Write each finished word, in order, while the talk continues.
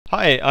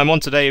Hi, I'm on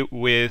today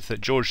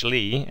with George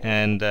Lea,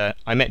 and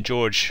I met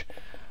George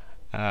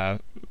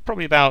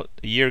probably about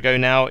a year ago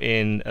now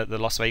at the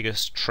Las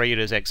Vegas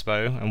Traders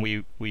Expo, and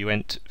we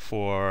went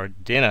for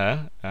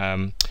dinner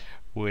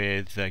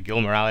with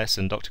Gil Morales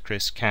and Dr.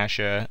 Chris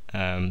Kasher,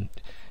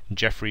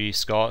 Jeffrey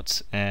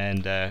Scott,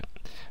 and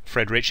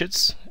Fred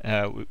Richards.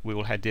 We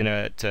all had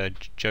dinner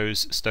at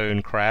Joe's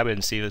Stone Crab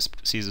in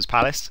Caesar's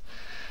Palace,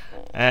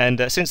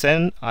 and since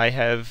then I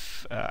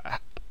have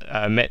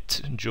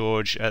met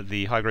George at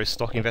the High Growth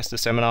Stock Investor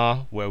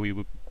Seminar where we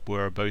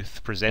were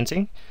both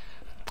presenting.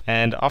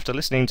 And after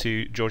listening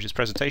to George's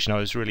presentation, I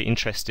was really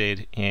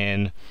interested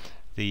in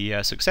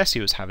the success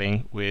he was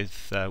having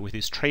with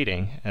his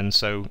trading, and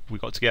so we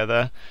got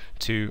together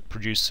to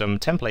produce some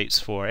templates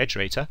for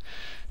EdgeRater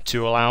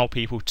to allow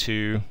people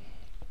to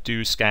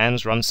do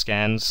scans, run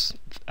scans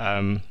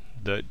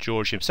that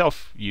George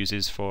himself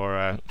uses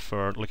for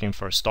looking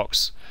for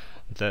stocks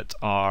that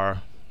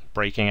are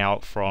breaking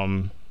out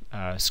from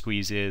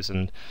squeezes,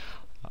 and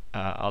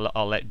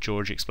I'll let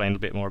George explain a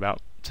bit more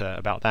about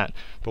that.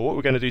 But what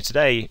we're going to do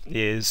today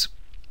is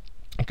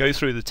go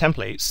through the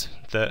templates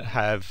that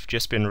have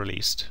just been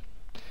released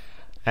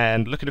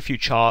and look at a few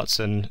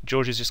charts, and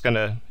George is just going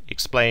to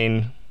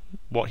explain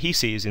what he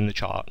sees in the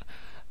chart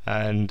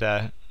and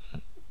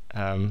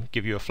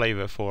give you a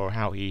flavor for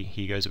how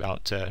he goes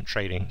about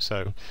trading.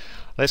 So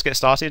let's get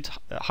started.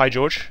 Hi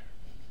George.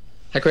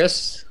 Hi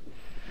Chris.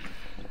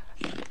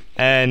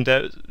 And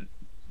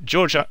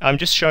George, I'm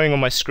just showing on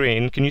my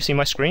screen. Can you see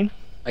my screen?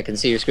 I can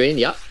see your screen.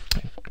 Yeah.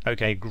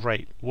 Okay,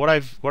 great. What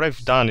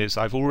I've done is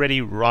I've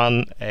already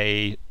run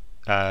a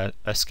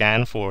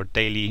scan for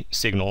daily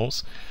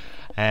signals,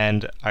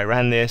 and I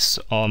ran this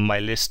on my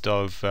list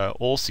of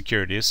all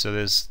securities. So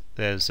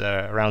there's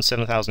around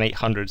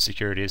 7,800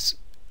 securities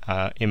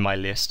in my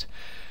list,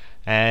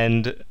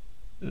 and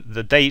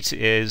the date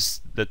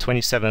is the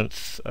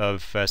 27th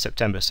of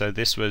September. So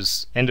this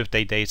was end of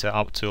day data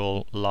up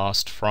till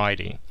last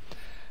Friday.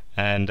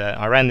 And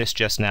I ran this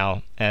just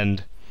now,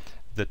 and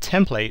the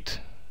template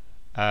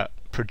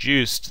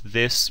produced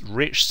this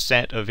rich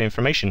set of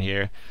information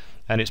here,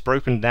 and it's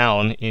broken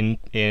down in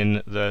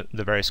the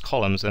various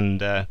columns.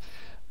 And I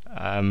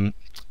don't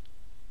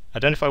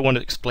know if I want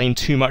to explain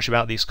too much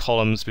about these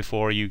columns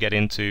before you get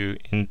into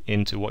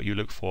what you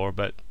look for,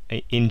 but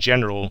in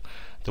general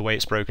the way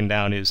it's broken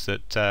down is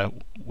that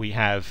we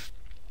have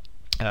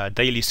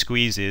daily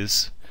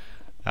squeezes.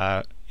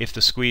 If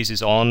the squeeze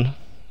is on,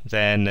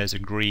 then there's a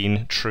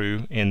green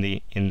true in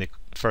the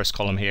first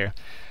column here,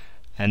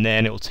 and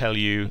then it will tell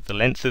you the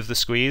length of the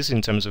squeeze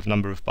in terms of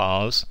number of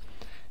bars.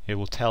 It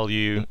will tell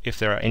you if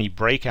there are any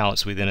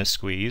breakouts within a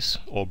squeeze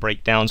or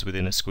breakdowns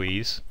within a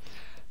squeeze,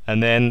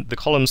 and then the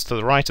columns to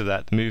the right of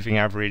that, the moving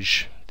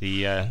average,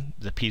 the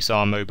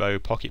PSAR,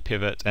 MOBO, pocket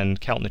pivot, and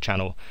Keltner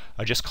channel,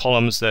 are just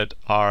columns that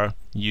are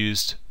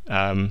used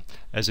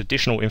as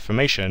additional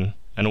information,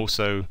 and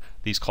also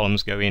these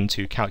columns go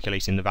into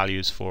calculating the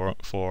values for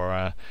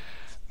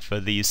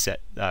these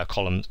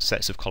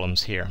sets of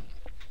columns here.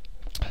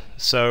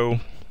 So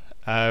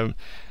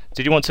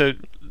did you want to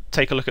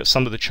take a look at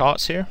some of the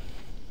charts here?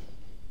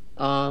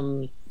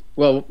 Well,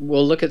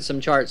 we'll look at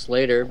some charts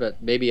later,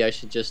 but maybe I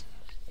should just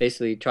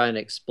basically try and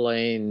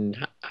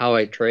explain how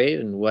I trade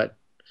and what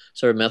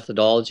sort of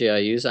methodology I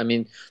use. I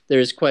mean,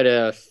 there's quite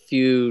a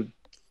few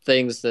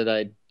things that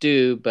I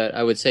do, but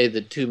I would say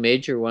the two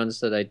major ones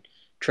that I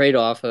trade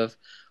off of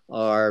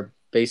are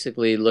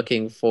basically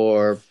looking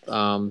for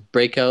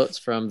breakouts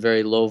from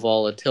very low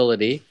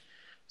volatility.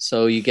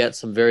 So you get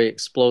some very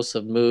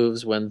explosive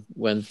moves when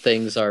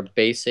things are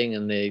basing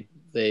and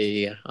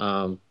they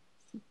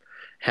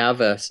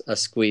have a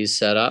squeeze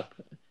set up.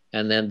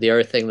 And then the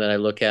other thing that I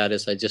look at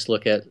is I just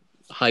look at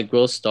high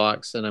growth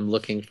stocks, and I'm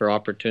looking for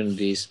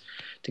opportunities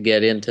to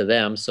get into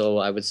them. So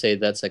I would say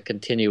that's a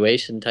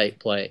continuation type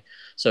play.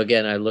 So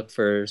again, I look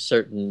for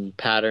certain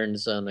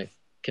patterns on a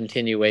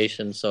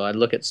continuation. So I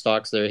look at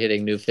stocks that are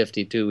hitting new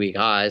 52-week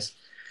highs,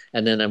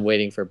 and then I'm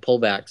waiting for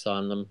pullbacks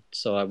on them.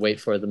 So I wait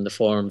for them to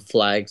form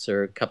flags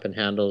or cup and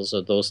handles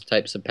or those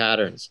types of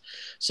patterns.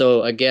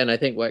 So again, I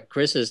think what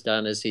Chris has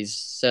done is he's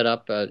set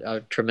up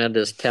a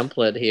tremendous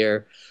template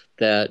here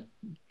that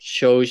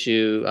shows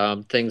you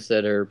things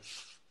that are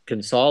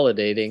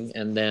consolidating,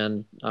 and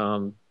then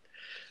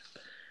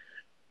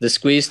the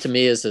squeeze to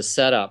me is a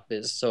setup.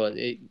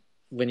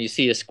 When you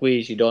see a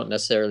squeeze, you don't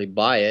necessarily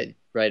buy it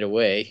right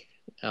away.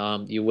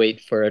 You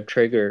wait for a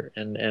trigger,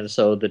 and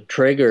so the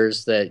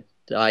triggers that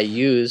I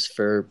use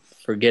for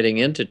getting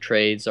into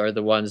trades are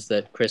the ones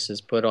that Chris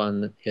has put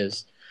on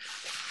his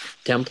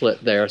template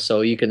there. So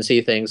you can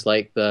see things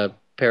like the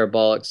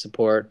parabolic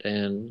support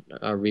and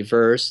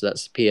reverse,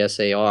 that's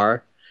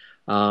PSAR.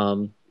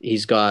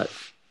 He's got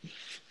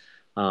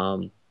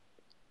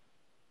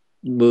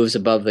moves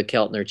above the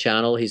Keltner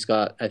channel.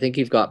 I think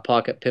you've got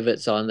pocket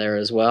pivots on there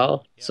as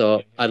well. Yeah,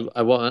 so yeah.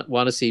 I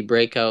want to see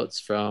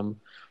breakouts from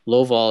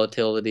low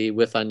volatility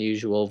with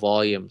unusual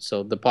volume.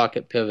 So the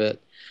pocket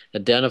pivot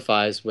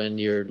identifies when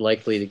you're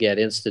likely to get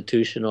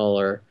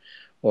institutional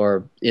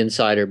or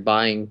insider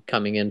buying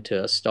coming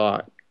into a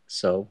stock.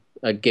 So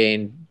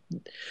again,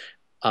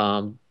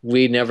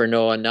 we never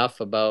know enough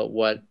about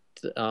what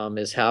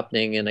is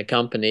happening in a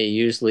company.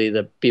 Usually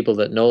the people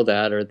that know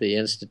that are the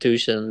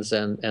institutions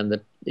and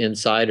the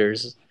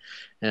insiders.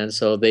 And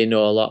so they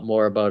know a lot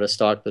more about a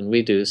stock than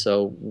we do.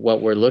 So what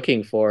we're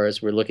looking for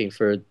is we're looking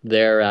for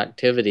their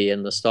activity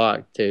in the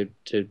stock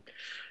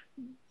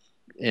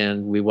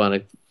and we want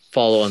to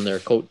follow on their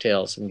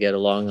coattails and get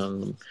along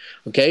on them.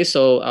 Okay,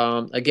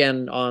 so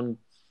again, on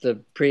the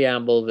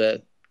preamble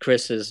that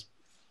Chris has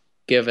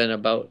given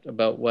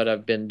about what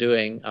I've been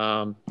doing,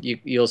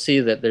 you'll see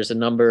that there's a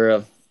number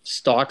of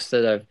stocks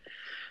that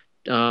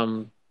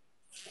I've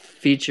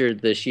featured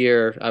this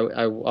year.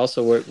 I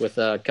also work with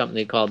a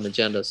company called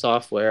Magenta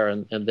Software,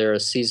 and they're a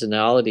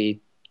seasonality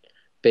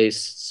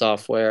based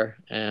software.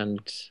 And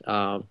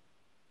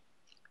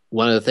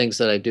one of the things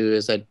that I do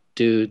is I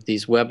do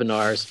these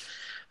webinars,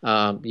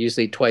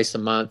 usually twice a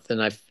month,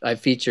 and I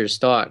feature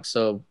stocks.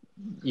 So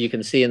you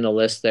can see in the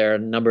list there a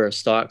number of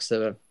stocks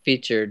that I've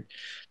featured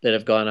that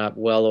have gone up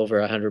well over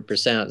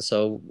 100%.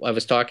 So I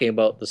was talking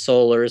about the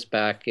solars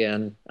back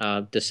in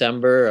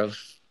December of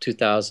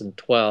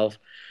 2012,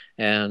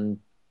 and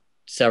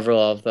several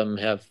of them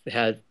have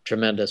had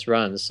tremendous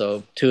runs.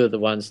 So two of the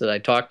ones that I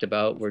talked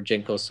about were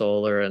Jinko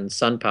Solar and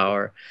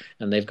SunPower,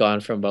 and they've gone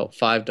from about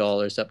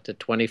 $5 up to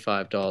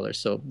 $25.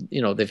 So,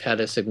 you know, they've had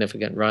a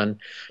significant run.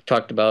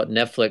 Talked about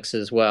Netflix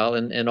as well.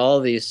 And all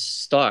of these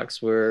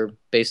stocks were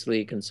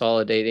basically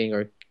consolidating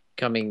or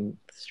coming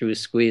through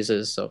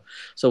squeezes. So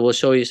we'll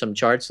show you some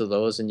charts of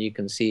those, and you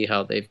can see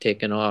how they've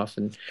taken off.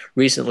 And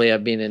recently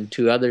I've been in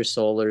two other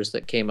solars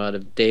that came out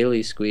of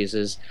daily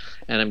squeezes,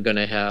 and I'm going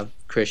to have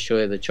Chris show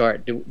you the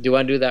chart. Do you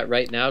want to do that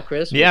right now,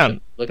 Chris? Yeah.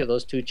 Look at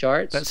those two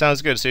charts. That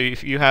sounds good. So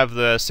if you have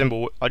the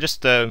symbol, I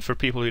just for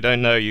people who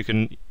don't know, you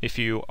can, if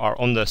you are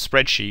on the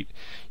spreadsheet,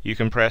 you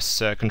can press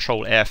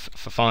Control F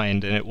for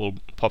find, and it will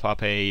pop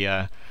up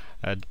a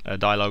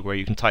dialog where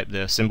you can type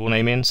the symbol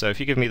name in. So if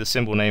you give me the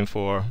symbol name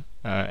for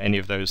any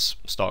of those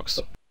stocks.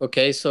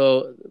 Okay,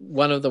 so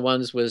one of the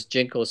ones was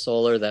Jinko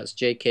Solar, that's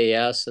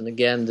JKS. And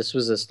again, this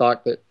was a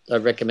stock that I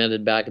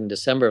recommended back in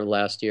December of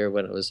last year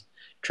when it was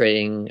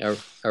trading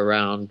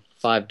around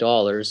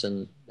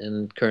 $5,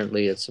 and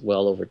currently it's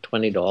well over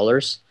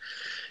 $20.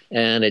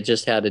 And it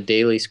just had a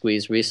daily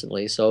squeeze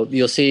recently. So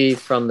you'll see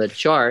from the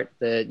chart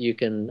that you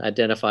can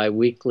identify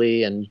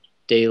weekly and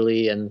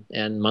daily and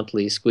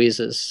monthly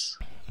squeezes.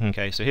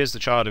 Okay, so here's the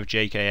chart of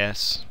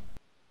JKS.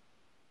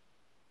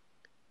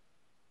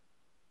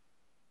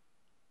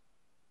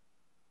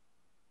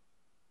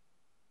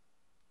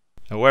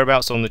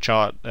 Whereabouts on the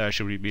chart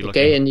should we be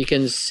looking? Okay, and you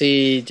can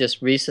see just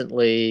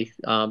recently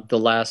the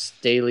last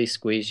daily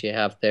squeeze you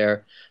have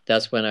there.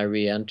 That's when I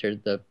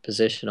re-entered the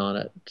position on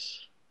it.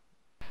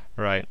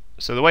 Right.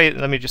 So the way,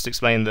 let me just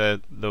explain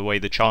the way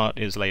the chart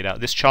is laid out.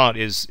 This chart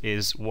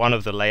is one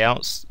of the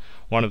layouts,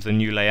 one of the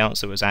new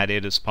layouts that was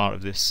added as part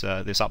of this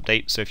this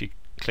update. So if you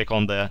click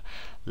on the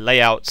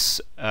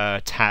layouts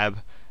tab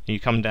and you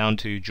come down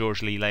to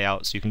George Lea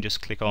layouts, you can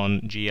just click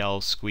on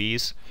GL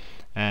squeeze,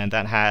 and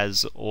that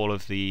has all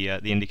of the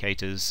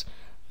indicators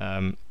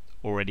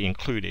already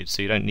included.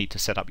 So you don't need to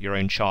set up your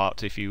own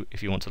chart if you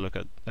want to look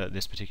at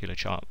this particular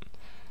chart.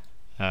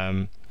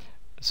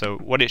 So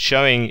what it's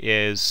showing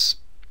is,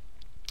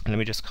 and let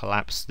me just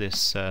collapse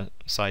this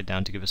side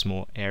down to give us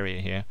more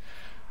area here.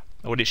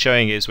 What it's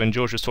showing is when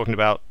George was talking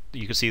about,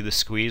 you could see the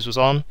squeeze was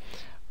on.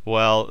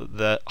 Well,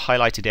 the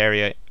highlighted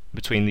area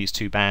between these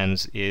two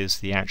bands is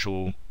the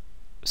actual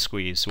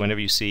squeeze. So whenever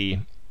you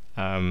see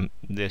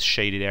this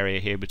shaded area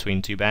here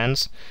between two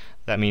bands,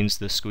 that means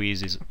the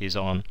squeeze is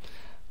on.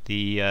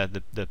 The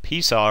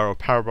PSAR, or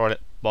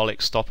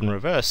parabolic stop and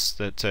reverse,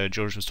 that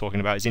George was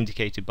talking about is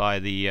indicated by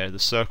the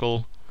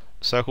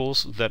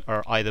circles that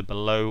are either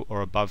below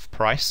or above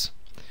price.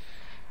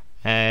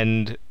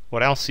 And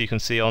what else you can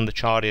see on the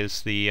chart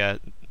is the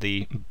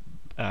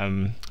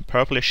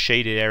purplish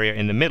shaded area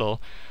in the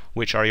middle,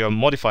 which are your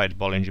modified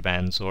Bollinger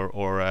Bands or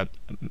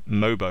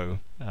MOBO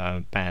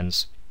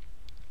bands.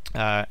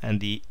 And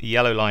the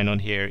yellow line on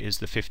here is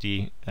the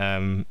 50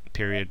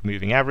 period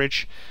moving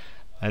average.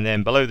 And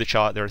then below the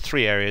chart there are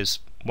three areas,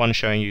 one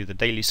showing you the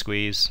daily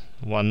squeeze,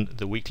 one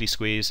the weekly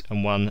squeeze,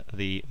 and one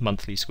the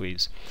monthly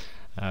squeeze.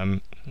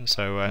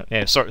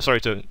 Yeah,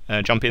 sorry to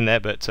jump in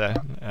there, but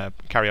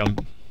carry on.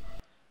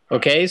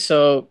 Okay,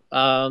 so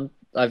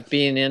I've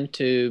been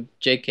into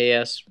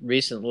JKS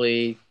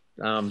recently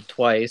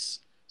twice.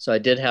 So I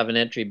did have an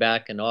entry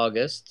back in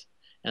August,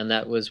 and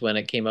that was when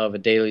it came out of a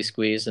daily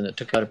squeeze and it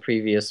took out a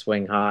previous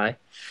swing high.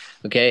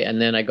 Okay,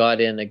 and then I got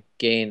in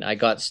again. I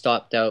got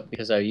stopped out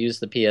because I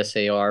used the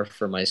PSAR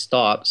for my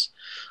stops.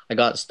 I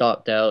got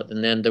stopped out,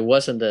 and then there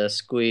wasn't a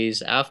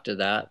squeeze after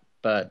that,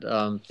 but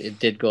it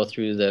did go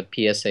through the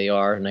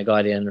PSAR, and I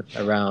got in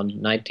around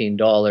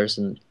 $19,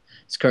 and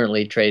it's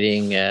currently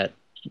trading at,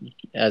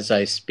 as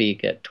I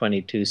speak, at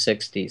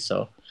 $22.60.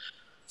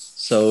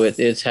 So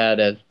it's had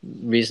a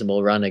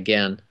reasonable run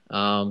again.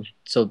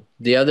 So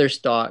the other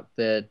stock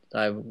that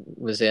I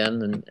was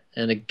in,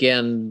 and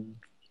again,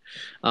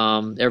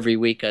 every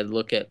week I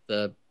look at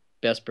the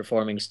best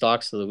performing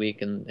stocks of the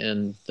week.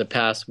 And the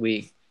past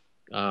week,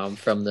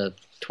 from the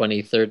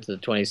 23rd to the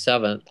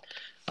 27th,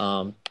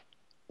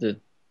 the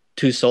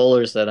two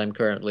solars that I'm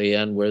currently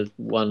in were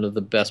one of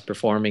the best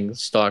performing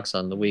stocks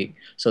on the week.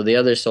 So the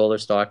other solar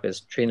stock is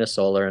Trina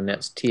Solar, and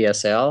that's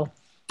TSL.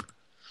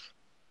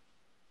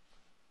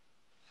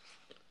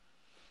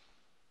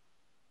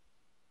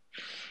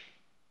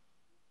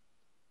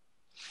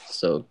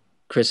 So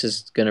Chris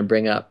is going to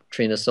bring up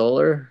Trina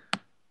Solar.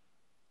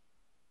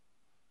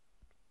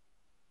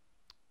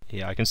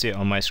 Yeah, I can see it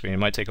on my screen. It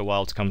might take a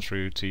while to come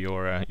through to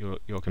your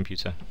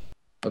computer.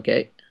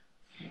 Okay.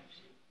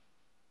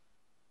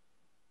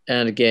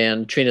 And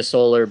again, Trina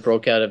Solar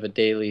broke out of a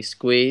daily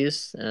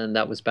squeeze, and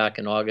that was back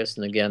in August.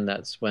 And again,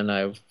 that's when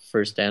I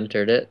first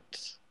entered it.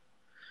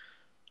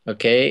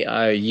 Okay,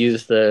 I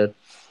used the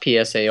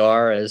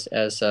PSAR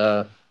as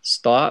a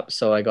stop,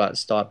 so I got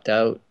stopped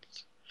out.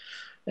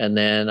 And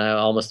then I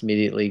almost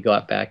immediately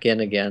got back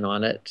in again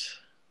on it.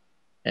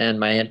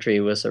 And my entry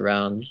was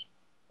around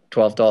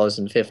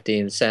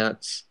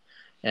 $12.15.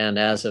 And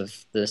as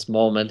of this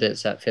moment,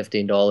 it's at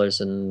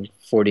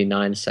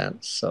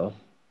 $15.49. So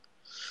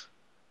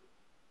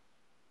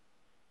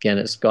again,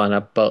 it's gone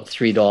up about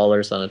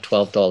 $3 on a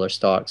 $12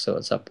 stock, so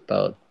it's up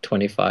about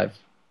 25%.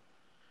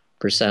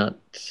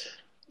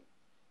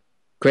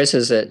 Chris,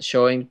 is it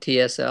showing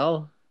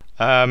TSL?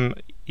 Yeah.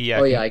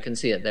 Oh, yeah, I can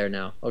see it there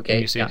now. Okay.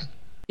 Can you see yeah. it?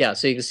 Yeah,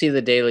 so you can see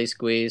the daily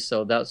squeeze,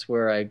 so that's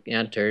where I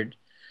entered.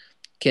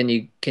 Can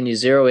you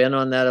zero in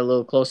on that a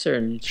little closer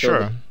and show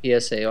Sure. the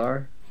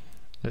PSAR?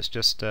 Let's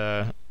just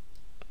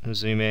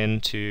zoom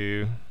in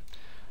to.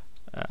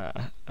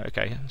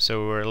 Okay,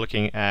 so we're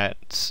looking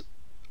at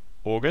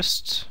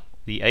August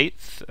the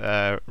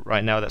 8th.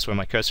 Right now, that's where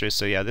my cursor is.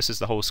 So yeah, this is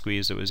the whole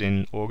squeeze that was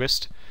in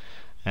August,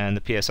 and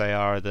the PSAR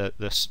are the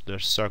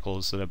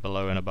circles that are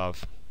below and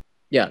above.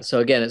 Yeah, so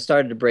again, it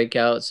started to break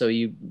out. So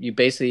you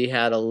basically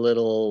had a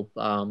little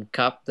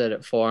cup that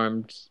it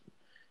formed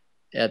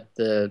at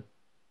the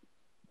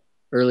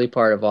early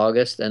part of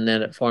August, and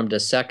then it formed a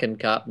second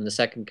cup, and the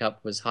second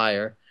cup was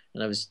higher.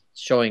 And I was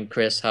showing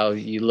Chris how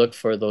you look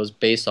for those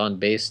base on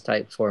base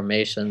type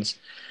formations.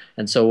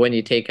 And so when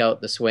you take out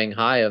the swing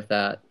high of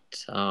that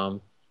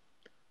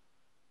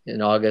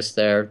in August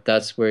there,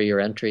 that's where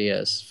your entry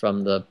is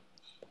from the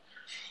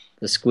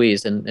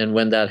squeeze. And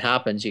when that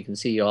happens, you can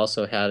see you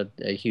also had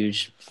a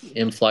huge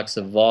influx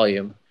of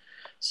volume.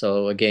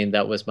 So again,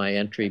 that was my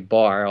entry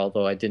bar,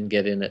 although I didn't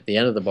get in at the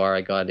end of the bar.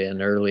 I got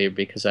in earlier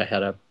because I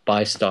had a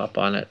buy stop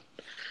on it.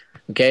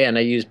 Okay, and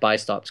I use buy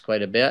stops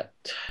quite a bit.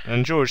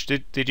 And George,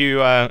 did you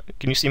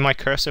can you see my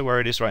cursor where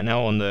it is right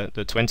now on the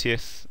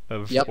 20th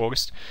of Yep.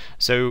 August?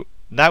 So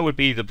that would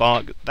be the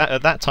bar.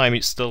 At that time,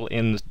 it's still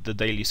in the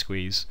daily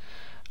squeeze.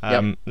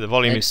 Yep. The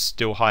volume And is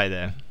still high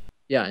there.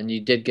 yeah, and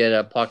you did get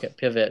a pocket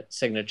pivot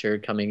signature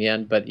coming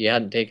in, but you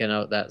hadn't taken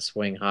out that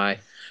swing high.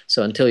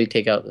 So until you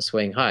take out the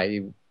swing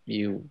high,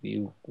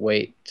 you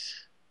wait.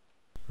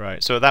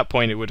 Right. So at that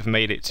point, it would have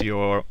made it to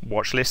your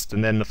watch list,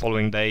 and then the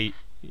following day,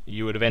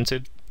 you would have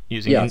entered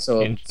using. Yeah.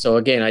 So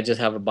again, I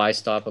just have a buy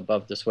stop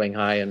above the swing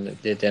high,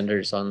 and it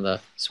enters on the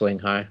swing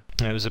high.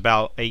 It was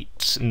about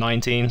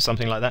 8.19,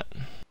 something like that.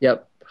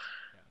 Yep.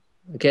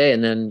 Okay,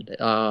 and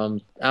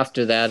then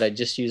after that, I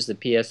just use the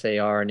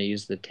PSAR and I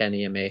use the 10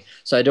 EMA.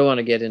 So I don't want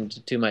to get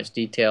into too much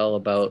detail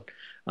about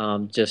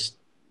just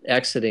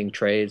exiting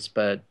trades,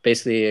 but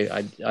basically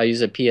I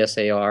use a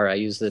PSAR. I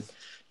use the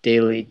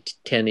daily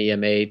 10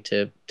 EMA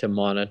to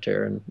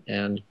monitor,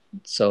 and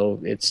so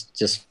it's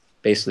just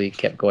basically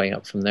kept going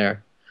up from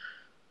there.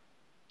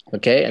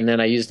 Okay, and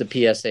then I use the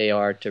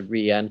PSAR to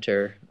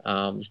re-enter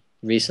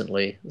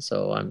recently.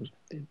 So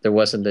there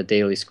wasn't a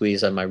daily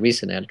squeeze on my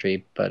recent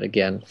entry, but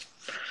again,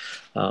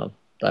 I'm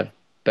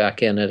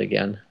back in it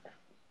again.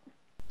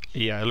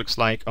 Yeah, it looks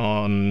like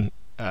on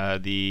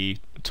the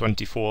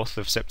 24th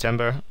of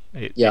September,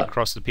 it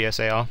crossed the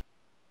PSAR.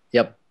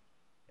 Yep.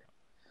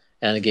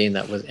 And again,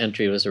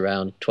 entry was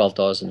around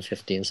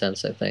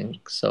 $12.15, I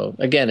think. So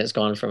again, it's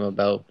gone from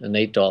about an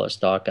 $8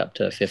 stock up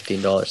to a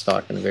 $15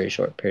 stock in a very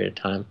short period of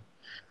time.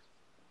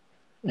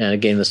 And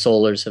again, the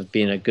solars have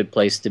been a good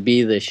place to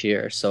be this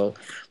year. So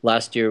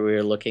last year we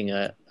were looking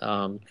at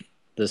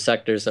the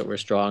sectors that were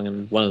strong,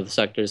 and one of the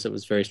sectors that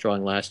was very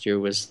strong last year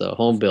was the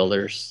home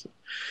builders.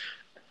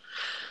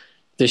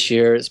 This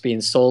year it's been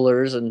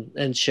solars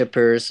and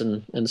shippers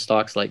and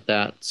stocks like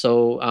that.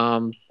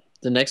 So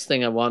the next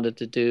thing I wanted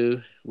to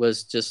do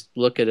was just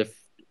look at a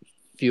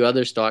few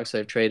other stocks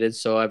I've traded.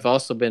 So I've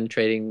also been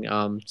trading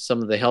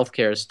some of the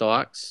healthcare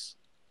stocks.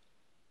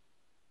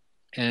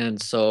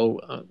 And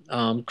so,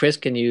 Chris,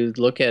 can you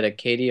look at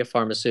Acadia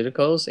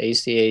Pharmaceuticals,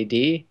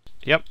 ACAD?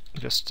 Yep,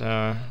 just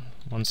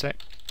one sec.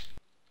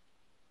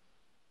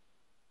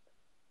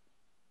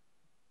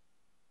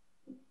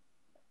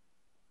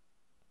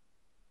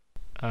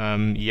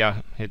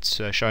 Yeah,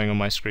 it's showing on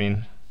my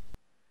screen.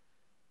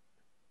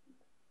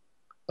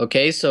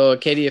 Okay, so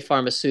Acadia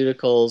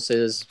Pharmaceuticals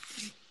is,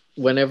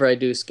 whenever I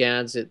do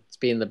scans, it's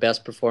been the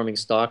best performing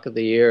stock of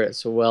the year.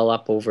 It's well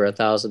up over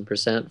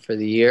 1,000% for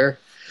the year.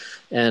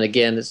 And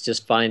again, it's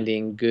just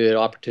finding good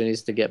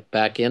opportunities to get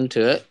back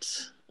into it.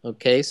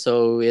 Okay,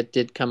 so it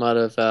did come out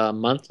of a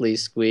monthly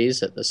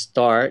squeeze at the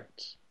start.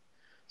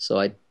 So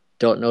I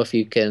don't know if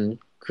you can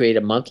create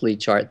a monthly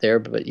chart there,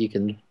 but you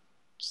can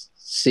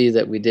see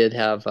that we did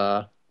have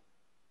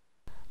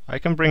I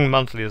can bring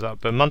monthlies up,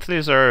 but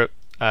monthlies are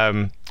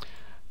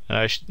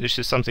this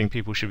is something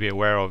people should be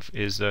aware of,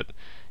 is that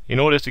in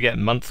order to get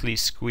monthly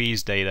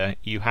squeeze data,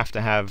 you have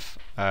to have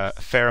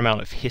a fair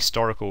amount of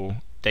historical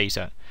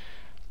data,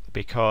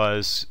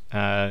 because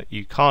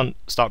you can't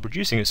start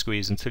producing a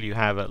squeeze until you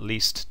have at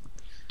least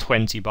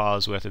 20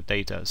 bars worth of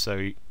data.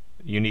 So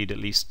you need at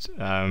least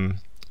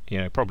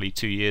probably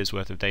 2 years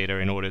worth of data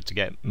in order to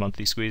get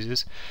monthly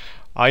squeezes.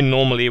 I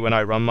normally, when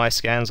I run my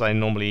scans, I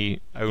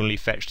normally only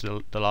fetch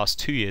the last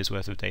 2 years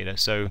worth of data.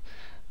 So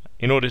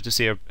in order to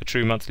see a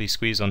true monthly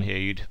squeeze on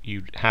here,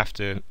 you'd have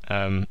to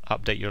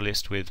update your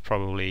list with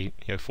probably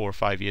 4 or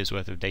 5 years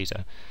worth of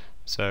data.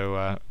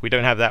 So we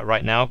don't have that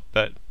right now,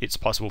 but it's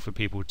possible for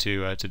people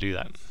to do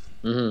that.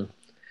 Mm-hmm.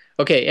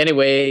 Okay,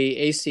 anyway,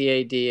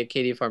 ACAD,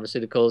 Acadia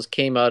Pharmaceuticals,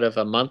 came out of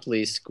a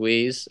monthly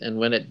squeeze, and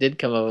when it did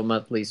come out of a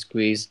monthly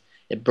squeeze,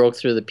 it broke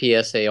through the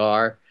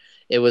PSAR.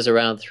 It was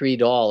around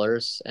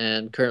 $3,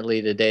 and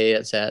currently today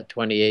it's at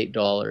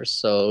 $28.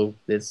 So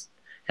it's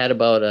had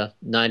about a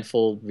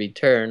ninefold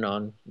return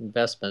on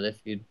investment if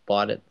you'd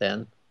bought it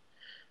then.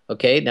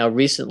 Okay, now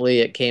recently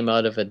it came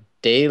out of a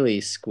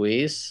daily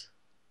squeeze,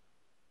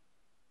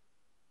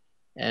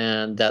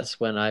 and that's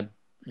when I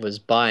was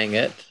buying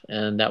it,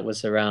 and that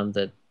was around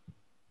the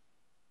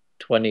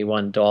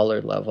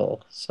 $21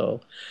 level.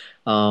 So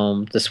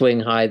the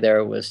swing high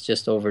there was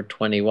just over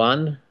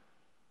 21,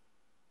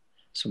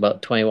 so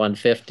about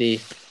 21.50.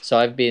 So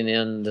I've been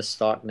in the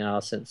stock now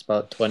since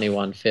about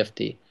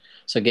 21.50.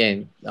 So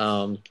again,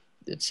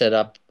 it set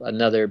up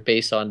another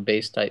base on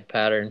base type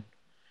pattern,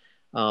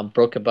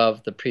 broke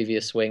above the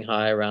previous swing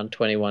high around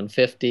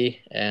 21.50,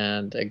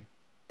 and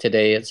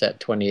today it's at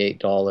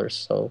 $28.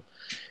 So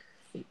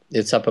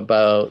it's up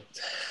about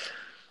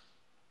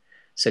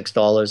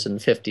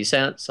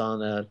 $6.50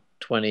 on a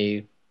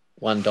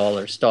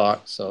 $21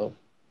 stock. So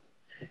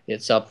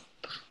it's up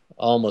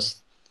almost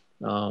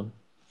 30%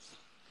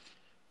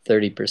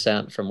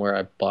 from where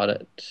I bought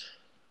it.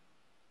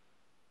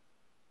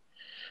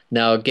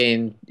 Now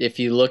again, if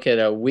you look at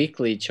a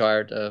weekly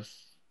chart of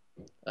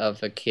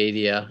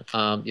Acadia,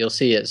 you'll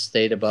see it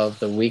stayed above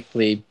the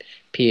weekly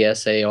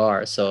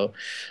PSAR. So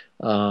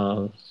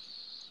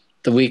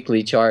the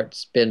weekly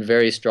chart's been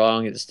very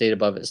strong. It stayed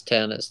above its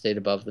 10. It stayed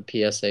above the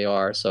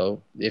PSAR. So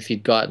if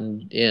you'd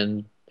gotten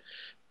in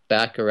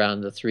back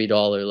around the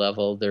 $3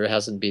 level, there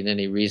hasn't been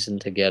any reason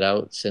to get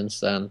out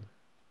since then.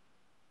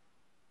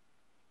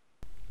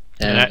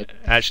 And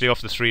actually,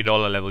 off the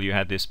 $3 level, you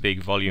had this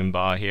big volume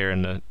bar here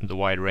in the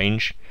wide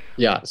range.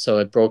 Yeah, so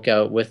it broke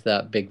out with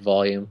that big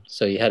volume.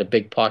 So you had a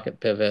big pocket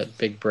pivot,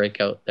 big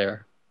breakout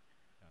there.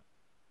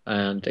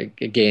 And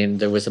again,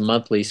 there was a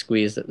monthly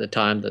squeeze at the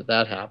time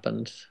that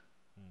happened.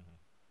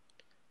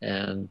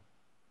 And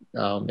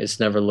it's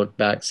never looked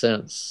back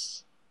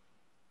since.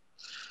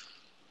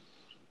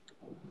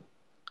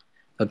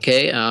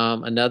 Okay,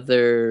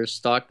 another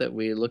stock that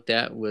we looked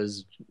at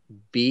was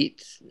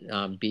BEAT,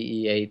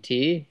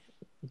 B-E-A-T.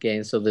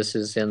 Again, so this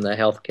is in the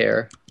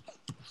healthcare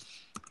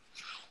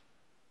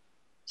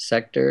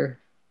sector.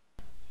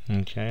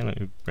 Okay, let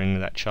me bring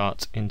that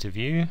chart into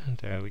view.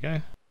 There we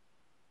go.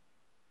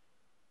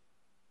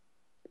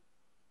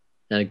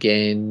 And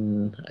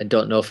again, I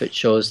don't know if it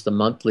shows the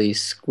monthly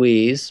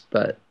squeeze,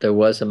 but there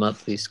was a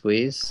monthly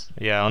squeeze.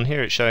 Yeah, on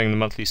here it's showing the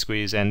monthly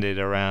squeeze ended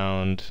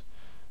around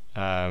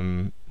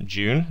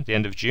June, the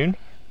end of June.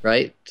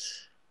 Right.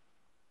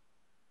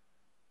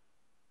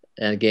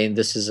 And again,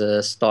 this is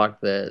a stock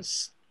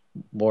that's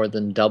more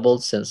than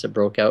doubled since it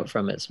broke out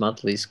from its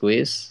monthly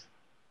squeeze.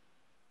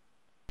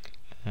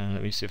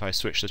 Let me see if I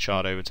switch the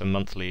chart over to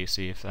monthly,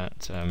 see if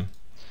that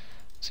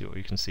see what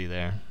you can see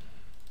there.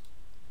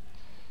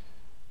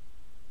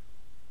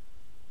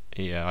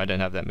 Yeah, I don't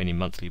have that many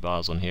monthly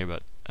bars on here,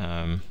 but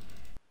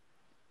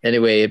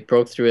anyway, it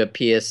broke through a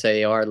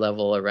PSAR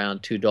level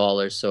around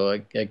 $2.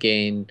 So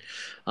again,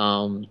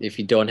 if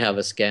you don't have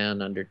a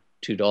scan under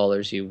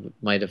 $2, you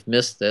might have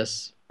missed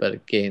this. But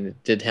again,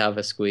 it did have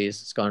a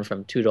squeeze. It's gone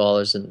from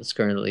 $2 and it's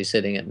currently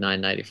sitting at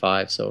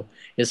 $9.95. So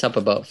it's up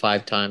about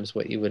 5 times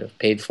what you would have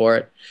paid for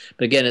it.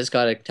 But again, it's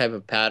got a type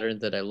of pattern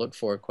that I look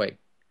for quite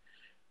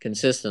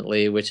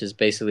consistently, which is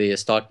basically a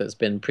stock that's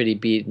been pretty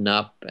beaten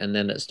up, and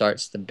then it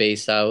starts to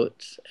base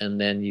out,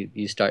 and then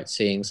you start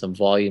seeing some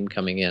volume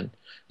coming in.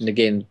 And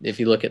again, if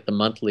you look at the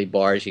monthly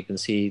bars, you can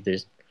see there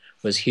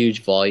was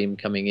huge volume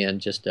coming in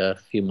just a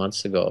few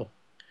months ago.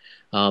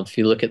 If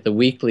you look at the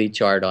weekly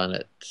chart on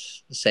it,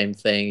 the same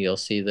thing, you'll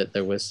see that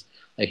there was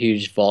a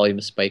huge volume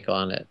spike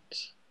on it.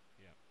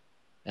 Yeah.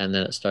 And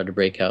then it started to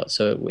break out.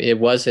 So it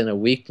was in a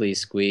weekly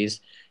squeeze.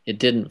 It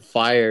didn't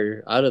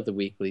fire out of the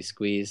weekly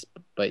squeeze,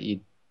 but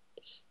you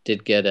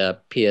did get a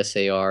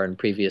PSAR and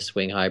previous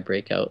swing high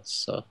breakouts.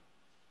 So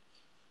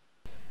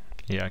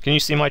yeah, can you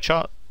see my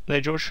chart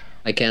there, George?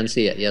 I can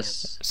see it,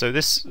 yes. So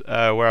this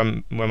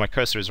where my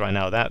cursor is right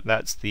now,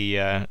 that's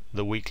the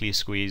weekly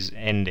squeeze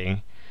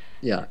ending,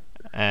 Yeah.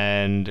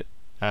 and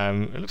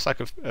it looks like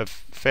a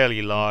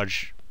fairly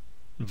large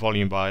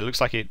volume bar. It looks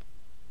like it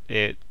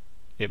it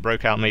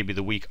broke out maybe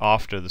the week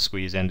after the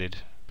squeeze ended,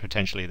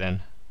 potentially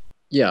then.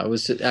 Yeah, it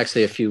was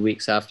actually a few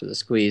weeks after the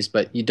squeeze,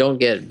 but you don't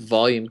get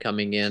volume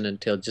coming in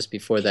until just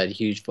before that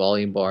huge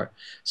volume bar.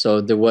 So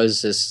there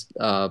was this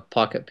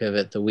pocket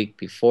pivot the week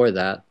before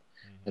that,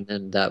 and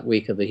then that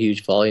week of the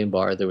huge volume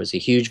bar, there was a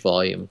huge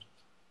volume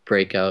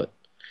breakout,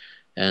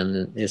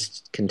 and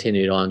it's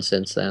continued on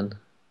since then.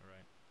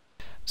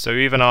 So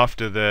even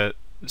after the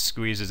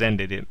squeeze has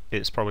ended,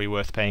 it's probably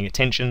worth paying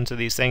attention to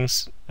these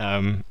things,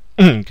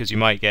 because you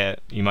might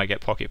get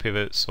pocket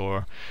pivots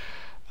or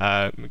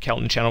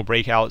Kelton channel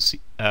breakouts,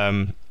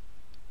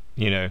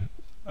 you know,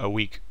 a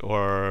week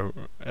or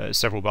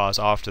several bars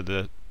after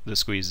the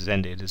squeeze has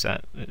ended. Is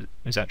that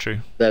true?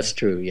 That's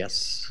true,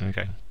 yes.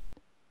 Okay.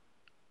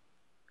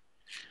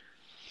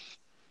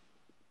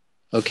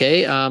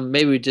 Okay,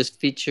 maybe we just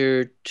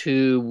feature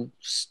two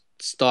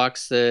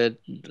stocks that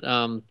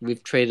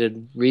we've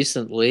traded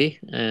recently,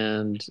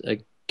 and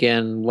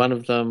again, one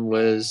of them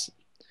was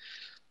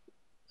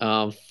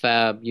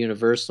Fab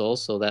Universal,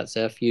 so that's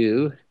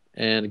FU.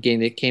 And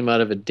again, it came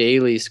out of a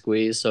daily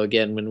squeeze. So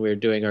again, when we were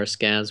doing our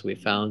scans, we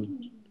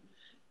found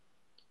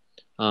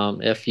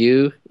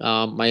FU.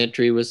 My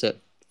entry was at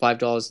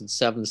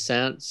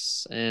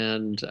 $5.07,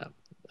 and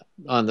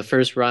on the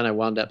first run, I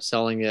wound up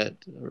selling it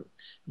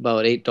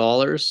about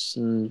 $8.20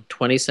 and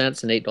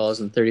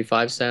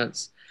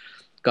 $8.35.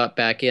 Got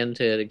back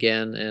into it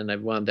again, and I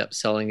wound up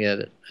selling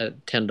it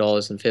at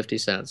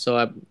 $10.50. So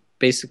I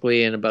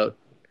basically in about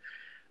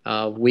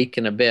a week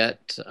and a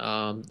bit,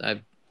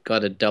 I've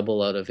got a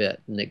double out of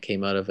it, and it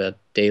came out of a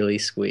daily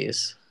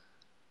squeeze.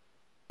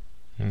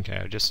 Okay,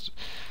 I just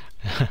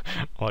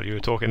while you were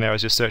talking there, I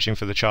was just searching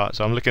for the chart.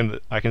 So I'm looking.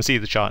 I can see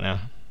the chart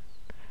now.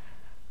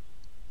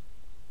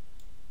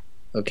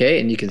 Okay,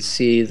 and you can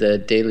see the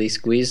daily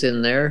squeeze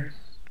in there.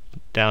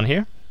 Down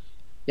here.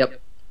 Yep.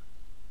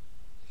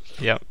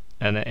 Yep,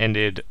 and it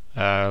ended.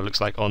 Looks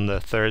like on the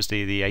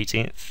Thursday, the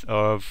 18th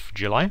of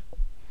July.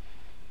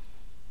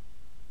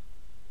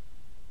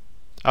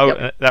 Oh,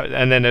 Yep.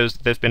 And then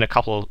there's been a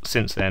couple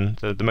since then.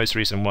 The most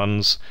recent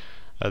ones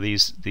are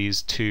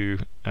these two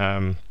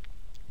down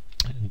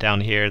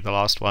here. The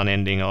last one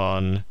ending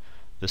on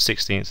the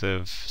 16th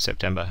of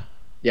September.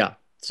 Yeah.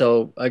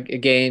 So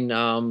again,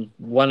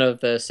 one of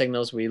the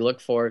signals we look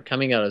for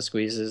coming out of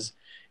squeezes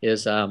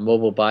is a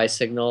mobile buy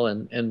signal,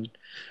 and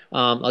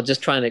I'll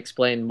just try and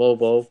explain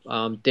mobile.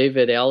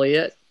 David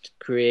Elliott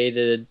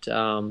created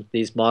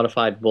these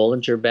modified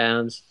Bollinger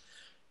Bands,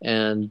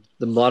 and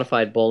the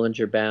modified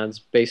Bollinger Bands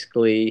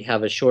basically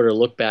have a shorter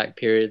look back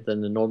period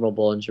than the normal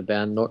Bollinger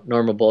Band.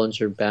 Normal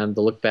Bollinger Band,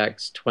 the look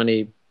back's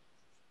 20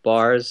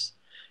 bars,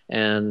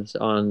 and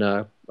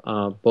on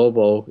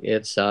Bobo,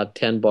 it's a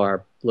 10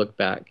 bar look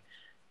back.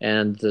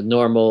 And the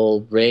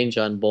normal range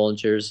on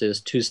Bollingers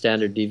is 2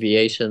 standard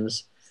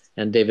deviations,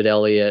 and David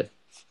Elliott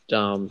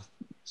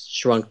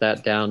shrunk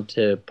that down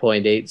to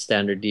 0.8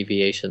 standard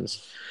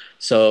deviations.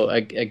 So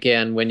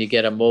again, when you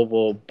get a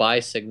mobile buy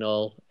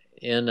signal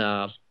in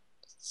a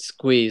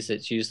squeeze,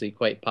 it's usually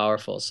quite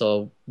powerful.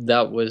 So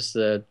that was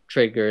the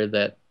trigger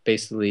that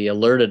basically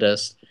alerted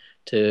us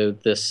to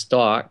this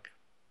stock.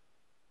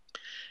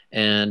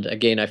 And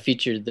again, I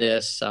featured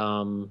this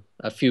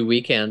a few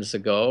weekends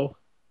ago.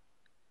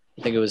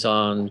 I think it was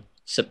on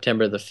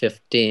September the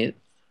 15th.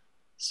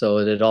 So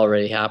it had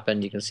already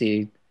happened. You can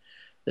see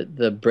that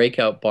the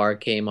breakout bar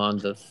came on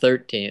the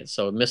 13th.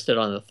 So I missed it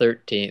on the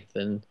 13th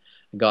and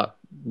got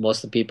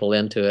most of the people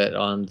into it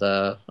on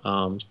the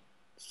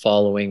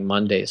following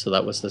Monday. So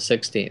that was the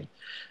 16th.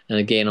 And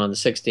again, on the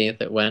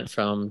 16th, it went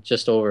from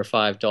just over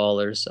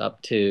 $5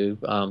 up to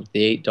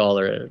the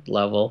 $8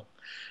 level.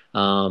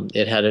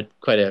 It had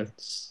quite a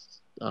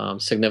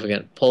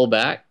significant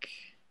pullback.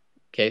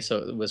 Okay, so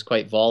it was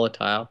quite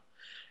volatile.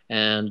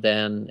 And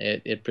then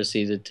it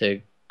proceeded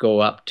to go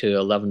up to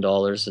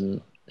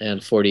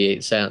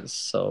 $11.48.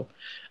 So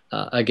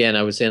again,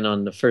 I was in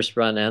on the first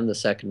run and the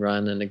second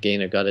run, and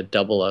again, I got a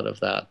double out of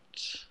that.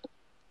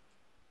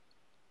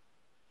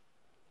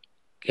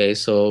 Okay,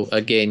 so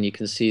again, you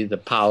can see the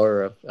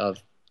power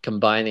of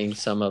combining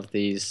some of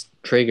these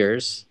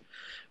triggers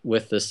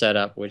with the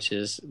setup, which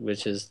is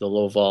the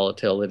low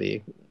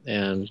volatility.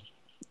 And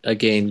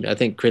again, I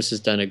think Chris has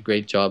done a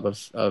great job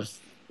of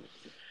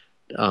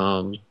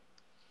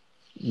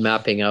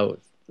mapping out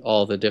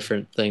all the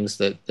different things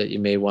that you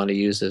may want to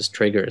use as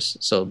triggers.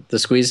 So the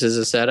squeeze is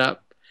a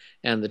setup,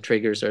 and the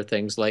triggers are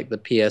things like the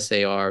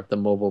PSAR, the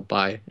mobile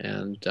buy,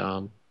 and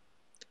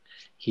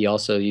he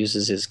also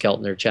uses his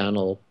Keltner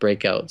channel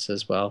breakouts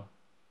as well.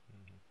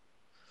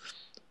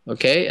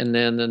 Okay, and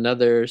then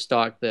another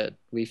stock that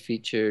we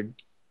featured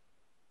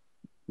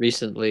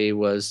recently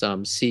was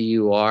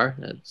CUR.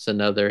 It's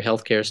another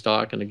healthcare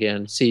stock, and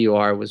again,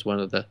 CUR was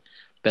one of the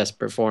best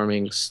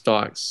performing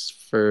stocks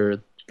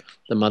for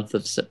the month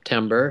of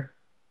September.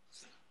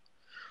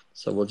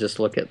 So we'll just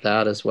look at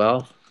that as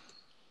well.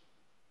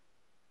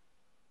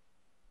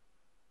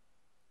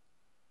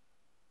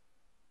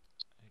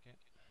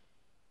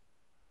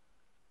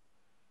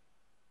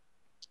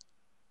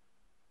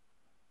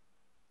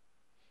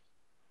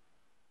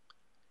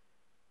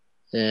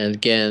 And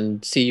again,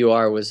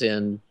 CUR was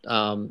in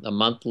a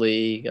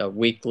monthly, a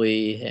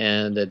weekly,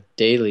 and a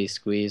daily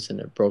squeeze, and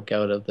it broke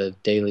out of the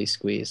daily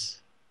squeeze.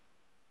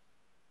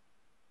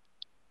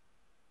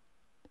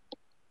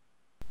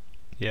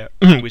 Yeah,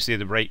 we see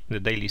the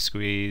daily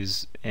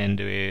squeeze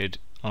ended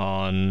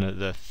on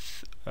the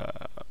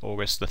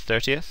August the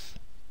 30th,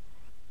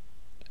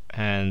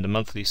 and the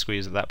monthly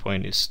squeeze at that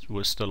point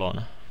was still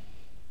on.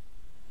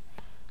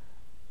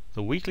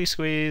 The weekly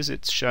squeeze,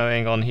 it's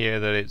showing on here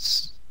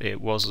that the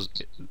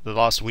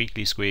last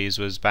weekly squeeze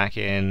was back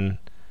in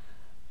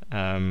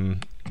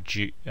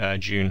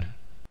June.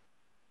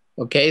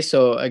 Okay,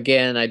 so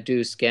again, I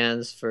do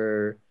scans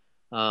for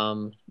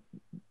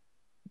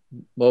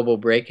mobile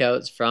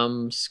breakouts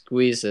from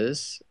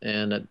squeezes,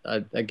 and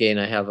again,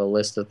 I have a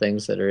list of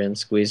things that are in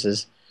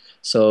squeezes.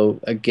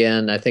 So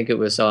again, I think it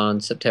was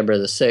on September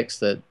the 6th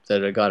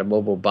that I got a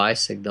mobile buy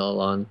signal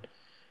on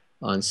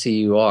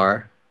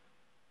CUR.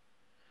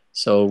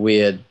 So we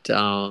had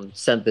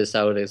sent this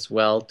out as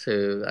well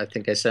to, I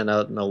think I sent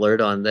out an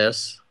alert on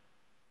this.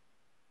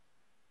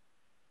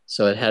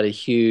 So it had a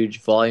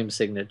huge volume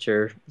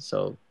signature.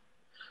 So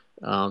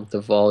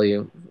the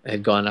volume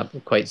had gone up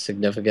quite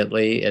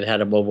significantly. It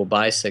had a mobile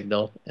buy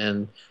signal,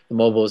 and the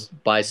mobile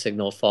buy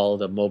signal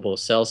followed a mobile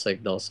sell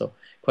signal. So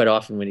quite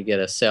often when you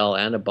get a sell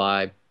and a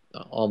buy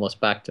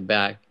almost back to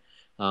back,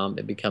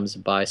 it becomes a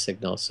buy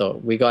signal. So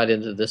we got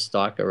into this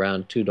stock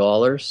around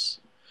 $2,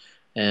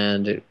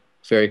 and it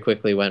very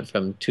quickly went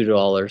from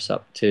 $2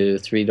 up to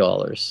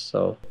 $3.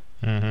 So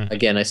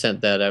again, I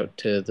sent that out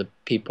to the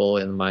people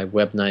in my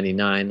Web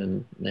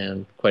 99,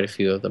 and quite a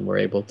few of them were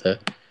able to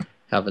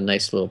have a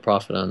nice little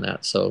profit on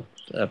that. So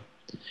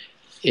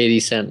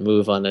 80-cent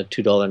move on a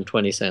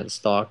 $2.20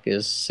 stock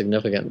is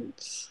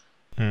significant.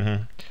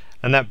 And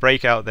that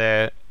breakout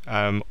there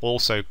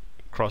also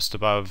crossed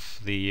above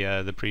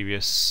the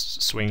previous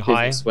swing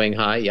high. Swing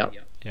high, yep.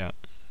 Yeah.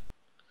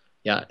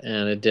 Yeah,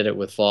 and it did it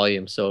with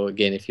volume. So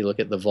again, if you look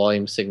at the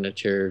volume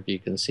signature, you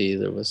can see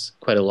there was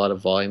quite a lot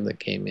of volume that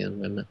came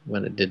in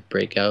when it did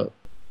break out.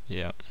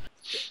 Yeah.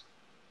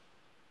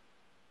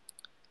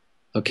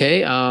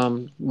 Okay,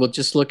 we'll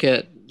just look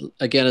at,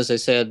 again, as I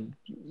said,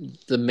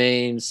 the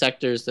main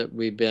sectors that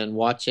we've been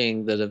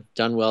watching that have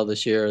done well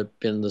this year have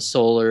been the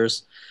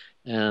solars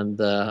and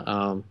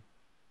the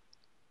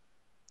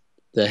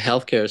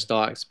healthcare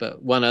stocks.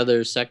 But one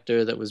other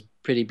sector that was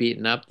pretty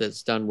beaten up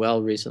that's done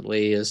well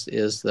recently is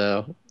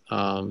the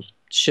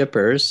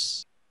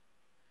shippers.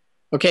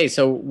 Okay,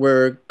 so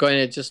we're going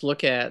to just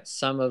look at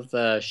some of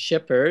the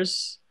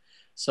shippers.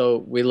 So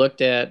we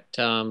looked at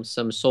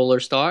some solar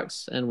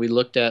stocks, and we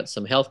looked at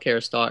some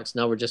healthcare stocks.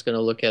 Now we're just going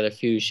to look at a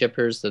few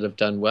shippers that have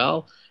done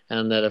well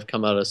and that have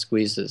come out of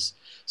squeezes.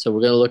 So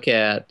we're going to look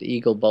at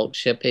Eagle Bulk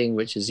Shipping,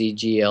 which is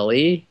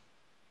EGLE.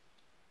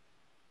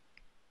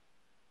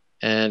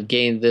 And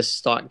again, this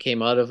stock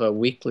came out of a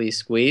weekly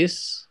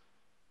squeeze.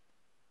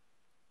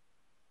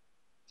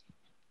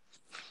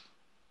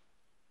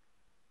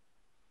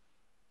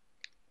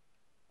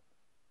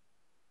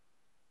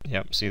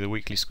 Yep, see the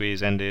weekly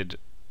squeeze ended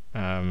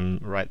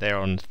right there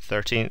on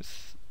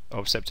 13th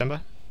of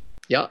September.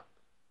 Yeah,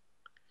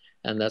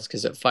 and that's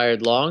because it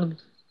fired long.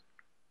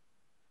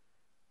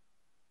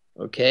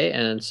 Okay,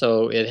 and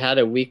so it had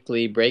a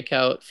weekly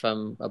breakout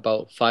from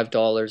about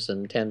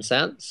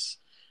 $5.10,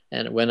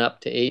 and it went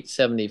up to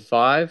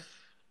 $8.75.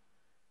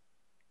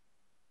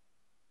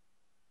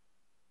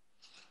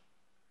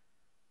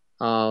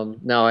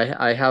 Now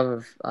I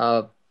have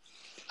a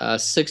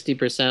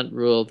 60%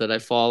 rule that I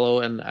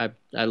follow, and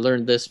I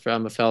learned this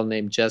from a fellow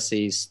named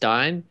Jesse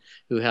Stein,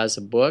 who has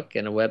a book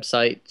and a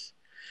website,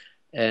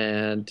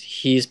 and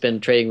he's been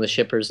trading the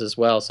shippers as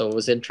well. So it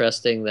was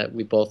interesting that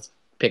we both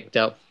picked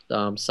up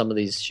some of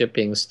these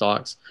shipping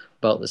stocks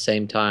about the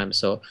same time.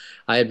 So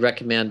I had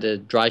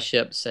recommended Dry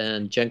Ships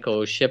and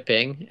Genco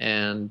Shipping,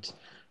 and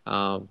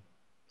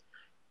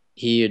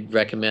he had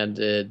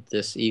recommended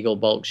this Eagle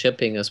Bulk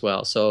Shipping as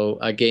well. So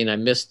again, I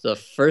missed the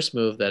first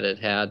move that it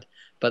had,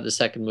 but the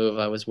second move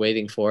I was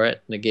waiting for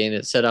it. And again,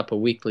 it set up a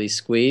weekly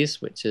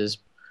squeeze, which is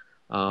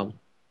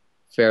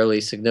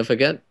fairly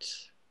significant.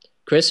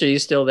 Chris, are you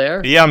still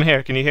there? Yeah, I'm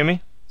here. Can you hear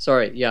me?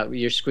 Sorry, yeah,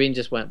 your screen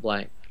just went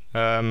blank.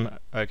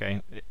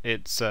 Okay,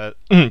 it's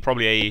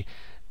probably a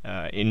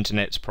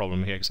internet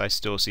problem here because I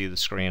still see the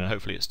screen.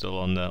 Hopefully, it's still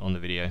on the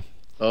video.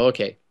 Oh,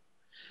 okay.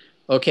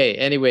 Okay.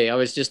 Anyway, I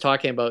was just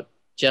talking about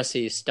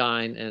Jesse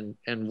Stein,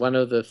 and one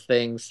of the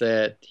things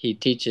that he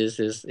teaches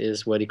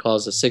is what he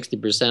calls the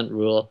 60%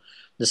 rule.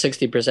 The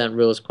 60%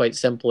 rule is quite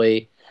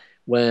simply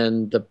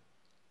when the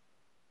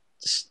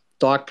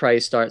stock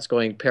price starts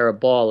going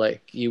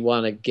parabolic, you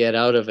want to get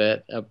out of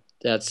it at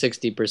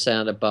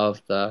 60%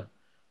 above the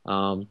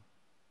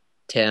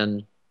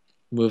 10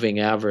 moving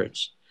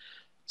average.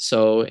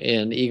 So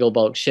in Eagle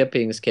Bulk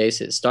Shipping's case,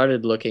 it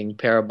started looking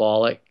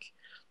parabolic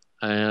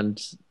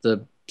and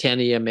the 10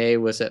 EMA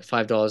was at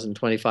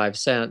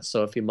 $5.25.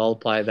 So if you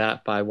multiply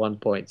that by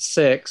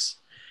 1.6,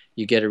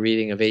 you get a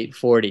reading of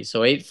 840.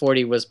 So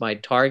 840 was my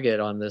target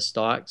on this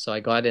stock. So I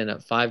got in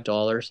at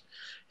 $5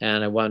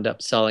 and I wound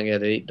up selling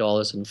it at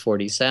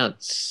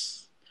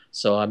 $8.40.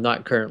 So I'm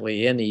not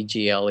currently in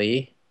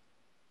EGLE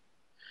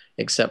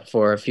except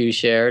for a few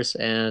shares,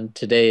 and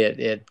today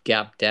it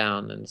gapped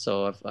down, and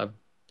so I've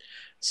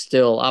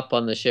still up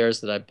on the shares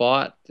that I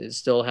bought. It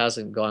still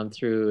hasn't gone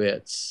through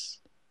its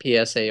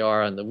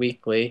PSAR on the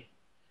weekly,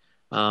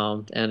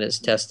 and it's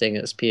testing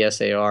its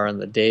PSAR on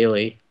the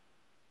daily,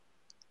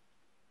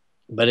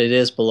 but it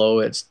is below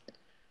its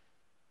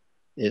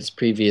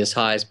previous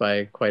highs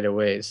by quite a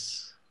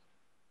ways.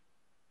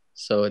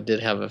 So it did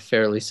have a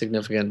fairly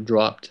significant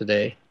drop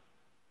today.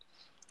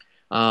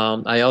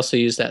 I also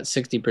use that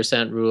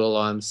 60% rule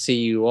on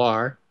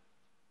CUR,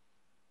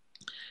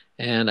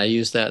 and I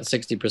use that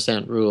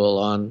 60% rule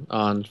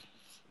on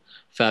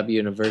Fab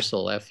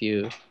Universal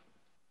FU.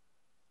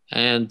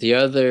 And the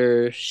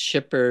other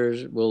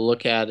shippers we'll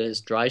look at is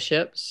dry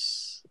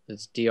ships.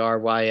 It's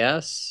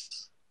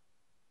DRYS.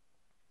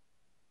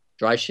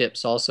 Dry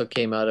ships also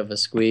came out of a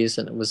squeeze,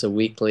 and it was a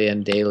weekly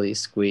and daily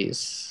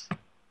squeeze.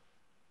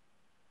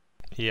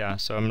 Yeah,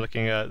 so I'm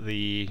looking at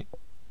the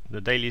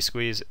daily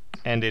squeeze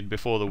ended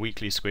before the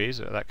weekly squeeze.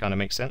 That kind of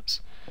makes sense.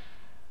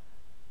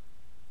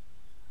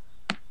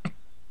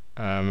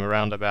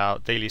 Around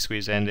about daily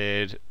squeeze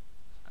ended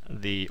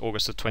the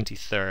August the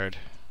 23rd.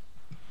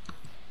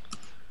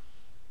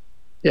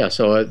 Yeah,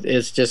 so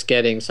it's just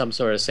getting some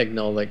sort of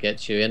signal that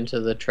gets you into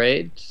the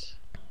trade.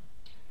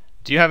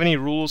 Do you have any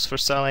rules for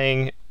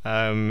selling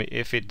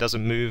if it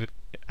doesn't move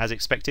as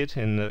expected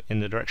in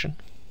the direction?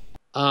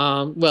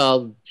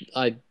 Well,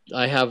 I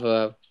have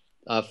a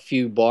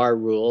few bar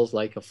rules,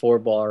 like a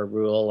 4-bar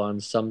rule on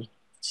some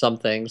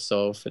things.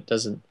 So if it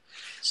doesn't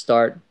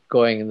start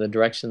going in the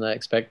direction that I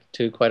expect it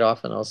to, quite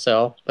often I'll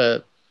sell.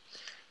 But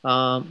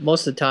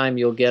most of the time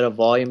you'll get a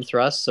volume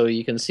thrust. So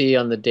you can see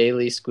on the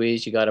daily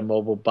squeeze you got a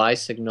mobile buy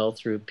signal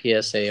through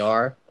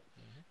PSAR,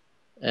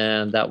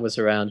 and that was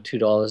around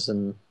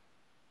 $2.20.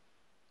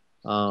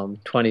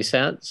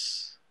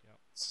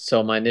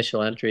 So my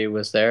initial entry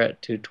was there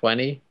at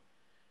 220,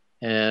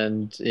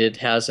 and it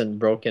hasn't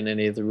broken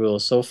any of the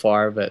rules so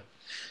far. But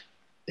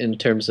in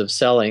terms of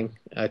selling,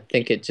 I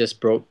think it just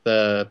broke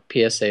the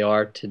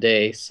PSAR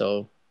today,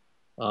 so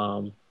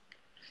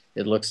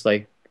it looks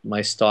like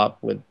my stop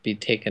would be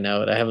taken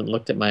out. I haven't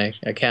looked at my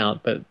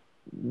account, but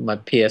my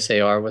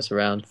PSAR was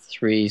around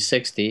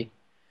 360,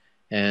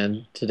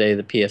 and today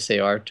the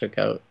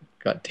PSAR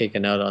got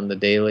taken out on the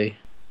daily.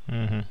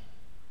 Mm-hmm.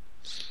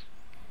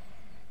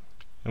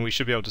 And we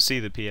should be able to see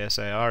the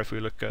PSAR if we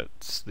look at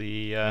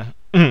the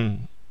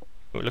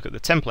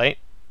template.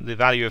 The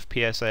value of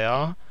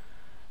PSAR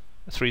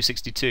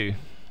 362.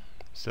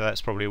 So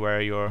that's probably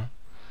where you're.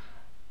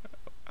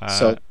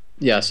 So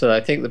I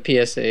think the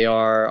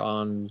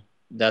PSAR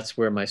that's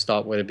where my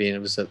stop would have been.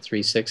 It was at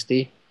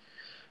 360.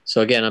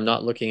 So again, I'm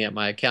not looking at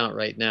my account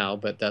right now,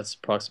 but that's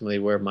approximately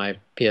where my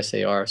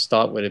PSAR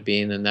stop would have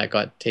been, and that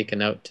got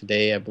taken out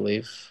today, I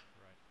believe.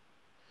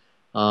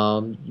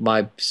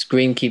 My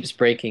screen keeps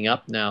breaking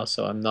up now,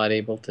 so I'm not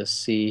able to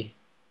see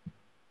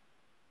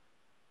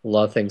a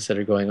lot of things that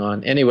are going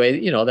on.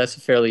 Anyway, that's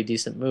a fairly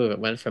decent move. It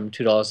went from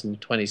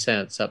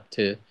 $2.20 up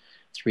to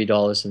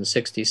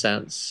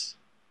 $3.60.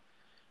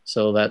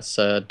 So that's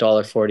a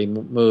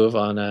 $1.40 move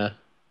on a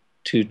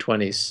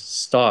 220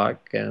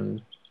 stock,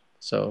 and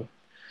so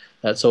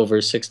that's over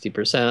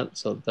 60%.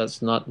 So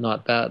that's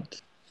not bad.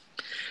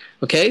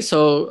 Okay,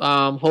 so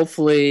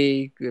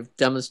hopefully we've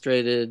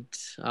demonstrated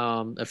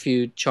a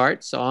few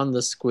charts on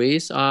the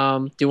squeeze. Do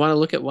you want to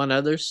look at one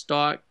other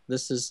stock?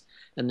 This is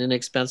an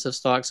inexpensive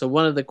stock. So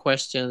one of the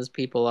questions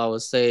people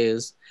always say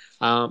is,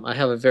 I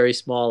have a very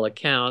small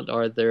account.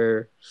 Are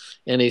there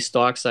any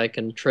stocks I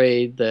can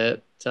trade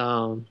that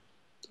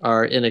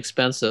are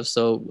inexpensive?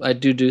 So I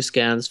do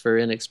scans for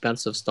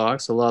inexpensive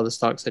stocks. A lot of the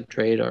stocks I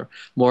trade are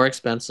more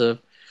expensive.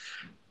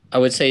 I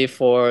would say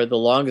for the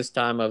longest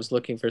time I was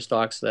looking for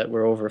stocks that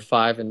were over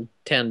 $5 and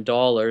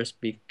 $10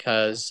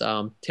 because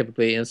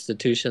typically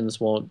institutions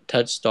won't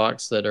touch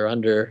stocks that are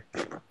under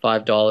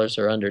 $5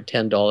 or under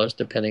 $10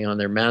 depending on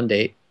their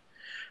mandate.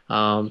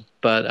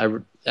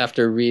 But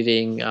after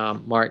reading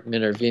Mark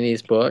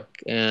Minervini's book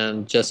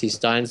and Jesse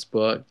Stein's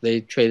book,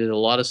 they traded a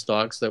lot of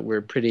stocks that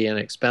were pretty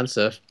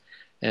inexpensive.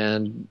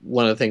 And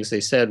one of the things they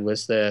said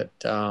was that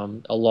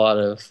a lot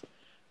of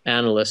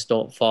analysts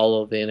don't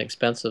follow the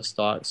inexpensive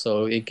stocks,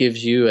 so it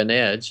gives you an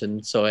edge.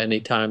 And so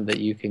anytime that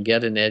you can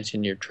get an edge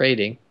in your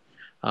trading,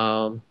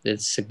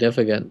 it's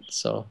significant.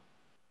 So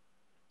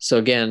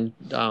again,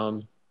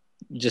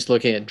 just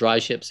looking at dry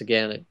ships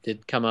again, it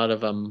did come out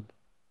of a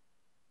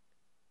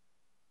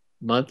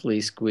monthly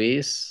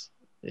squeeze,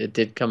 it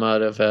did come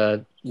out of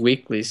a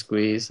weekly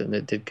squeeze, and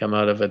it did come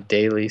out of a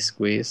daily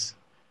squeeze.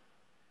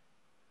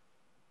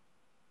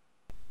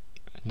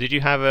 Did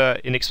you have an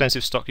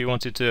inexpensive stock you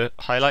wanted to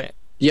highlight?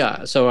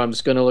 Yeah, so I'm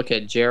just going to look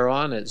at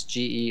Geron. It's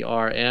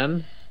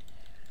GERN.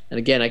 And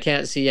again, I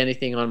can't see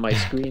anything on my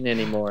screen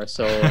anymore,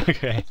 so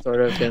Okay.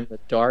 sort of in the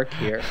dark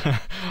here. But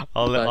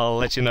I'll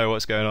let you know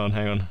what's going on.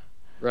 Hang on.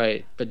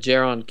 right, but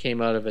Geron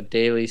came out of a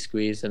daily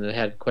squeeze and it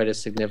had quite a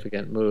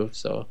significant move.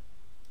 So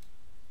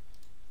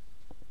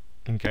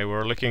Okay,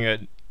 we're looking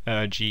at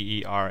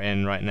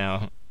GERN right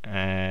now,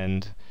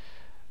 and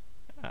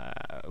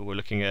we're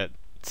looking at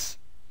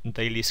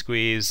daily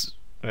squeeze.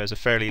 There's a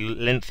fairly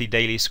lengthy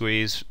daily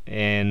squeeze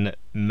in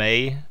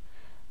May,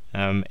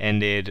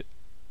 ended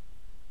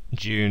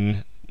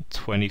June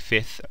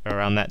 25th,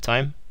 around that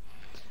time.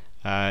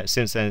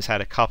 Since then, it's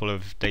had a couple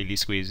of daily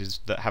squeezes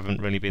that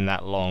haven't really been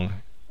that long.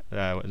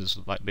 There's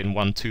like been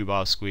one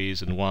 2-bar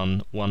squeeze and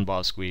one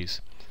 1-bar squeeze.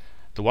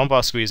 The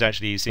 1-bar squeeze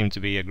actually seemed to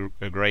be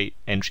a great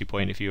entry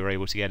point if you were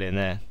able to get in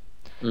there.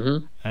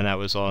 mm-hmm. And that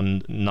was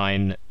on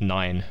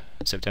 9/9,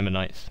 September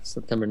 9th.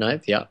 September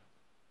 9th, yeah.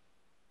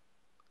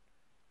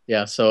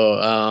 Yeah,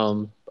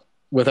 so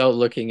without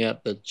looking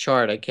at the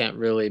chart, I can't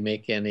really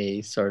make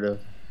any sort of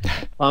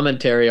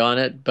commentary on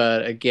it.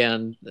 But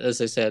again, as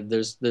I said,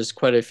 there's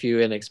quite a few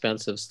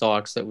inexpensive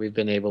stocks that we've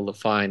been able to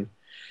find,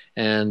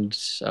 and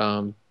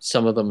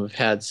some of them have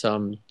had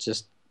some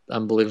just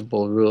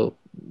unbelievable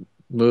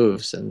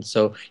moves. And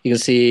so you can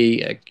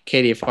see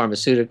Acadia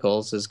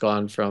Pharmaceuticals has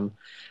gone from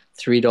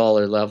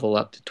 $3 level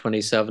up to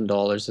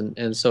 $27,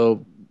 and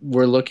so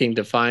we're looking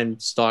to find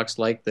stocks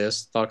like this,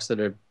 stocks that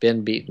have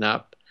been beaten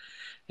up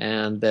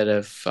and that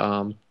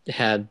have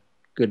had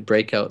good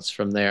breakouts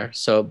from there.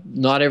 So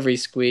not every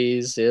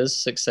squeeze is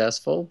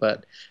successful,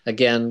 but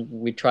again,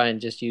 we try and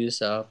just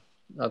use a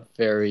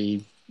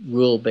very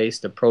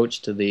rule-based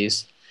approach to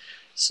these.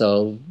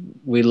 So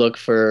we look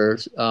for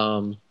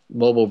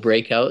mobile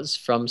breakouts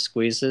from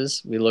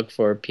squeezes. We look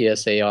for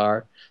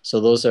PSAR. So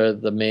those are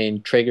the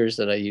main triggers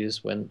that I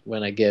use when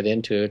I get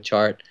into a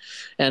chart.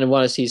 And I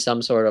want to see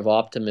some sort of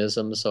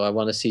optimism. So I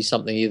want to see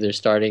something either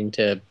starting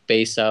to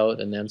base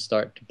out and then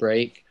start to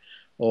break,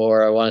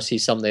 or I want to see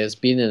something that's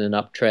been in an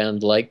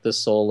uptrend like the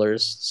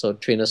solars. So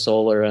Trina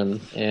Solar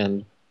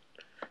and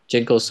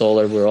Jinko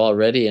Solar were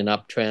already in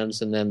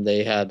uptrends, and then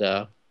they had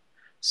a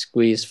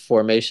squeeze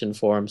formation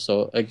form.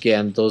 So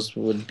again, those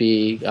would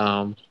be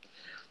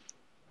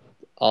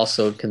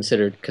also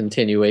considered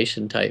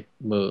continuation type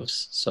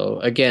moves. So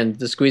again,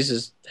 the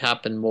squeezes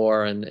happen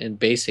more in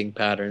basing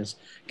patterns.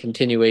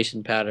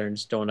 Continuation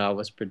patterns don't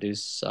always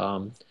produce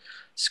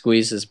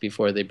squeezes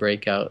before they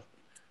break out.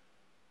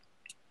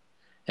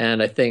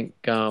 And I think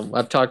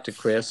I've talked to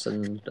Chris,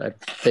 and I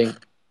think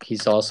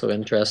he's also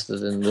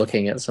interested in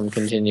looking at some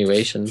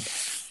continuation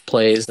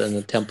plays and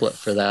a template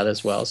for that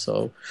as well.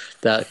 So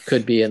that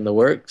could be in the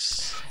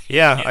works.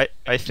 Yeah,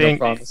 I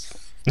think. No promise.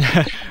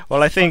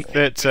 Well, I think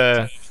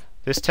that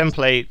this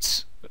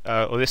template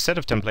or this set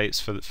of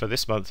templates for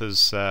this month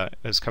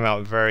has come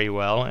out very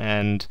well,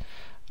 and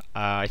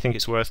I think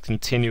it's worth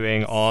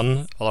continuing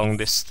on along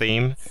this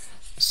theme.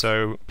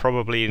 So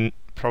probably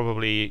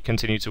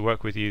continue to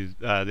work with you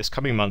this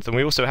coming month. And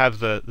we also have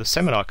the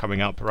seminar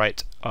coming up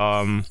right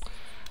on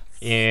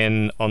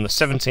the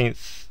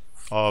 17th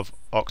of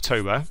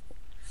October,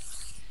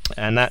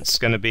 and that's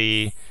going to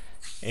be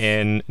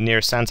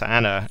near Santa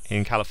Ana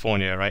in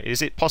California, right?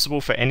 Is it possible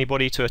for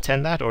anybody to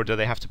attend that, or do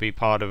they have to be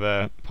part of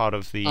the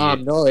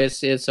No,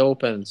 it's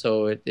open.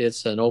 So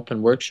it's an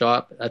open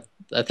workshop.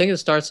 I think it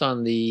starts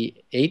on the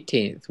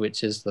 18th,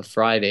 which is the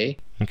Friday.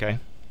 Okay.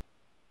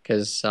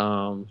 Because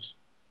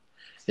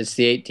it's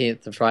the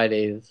 18th, the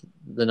Friday,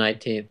 the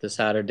 19th, the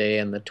Saturday,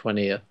 and the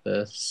 20th,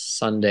 the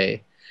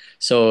Sunday.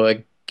 So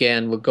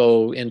again, we'll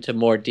go into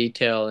more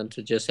detail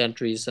into just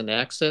entries and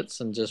exits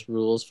and just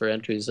rules for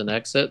entries and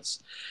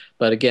exits.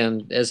 But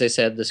again, as I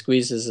said, the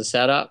squeeze is a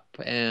setup,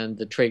 and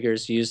the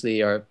triggers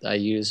usually I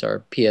use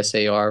are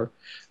PSAR,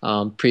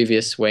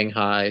 previous swing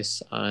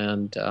highs,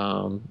 and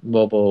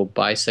mobile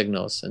buy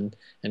signals.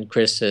 And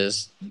Chris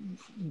is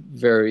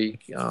very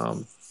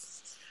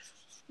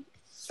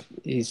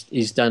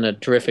he's done a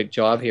terrific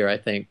job here, I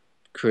think,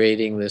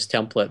 creating this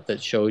template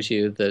that shows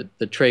you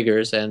the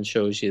triggers and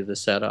shows you the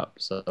setup.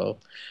 So,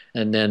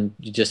 and then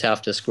you just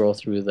have to scroll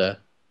through the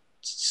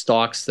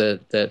stocks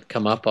that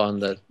come up on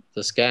the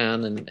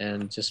scan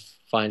and just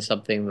find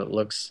something that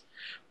looks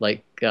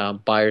like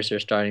buyers are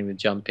starting to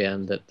jump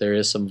in, that there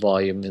is some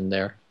volume in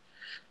there.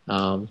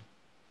 And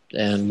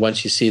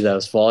once you see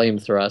those volume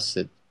thrusts,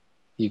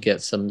 you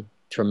get some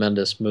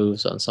tremendous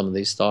moves on some of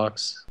these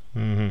stocks.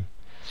 Mm-hmm.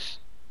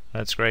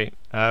 That's great.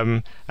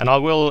 And I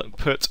will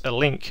put a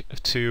link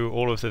to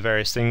all of the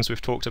various things we've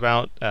talked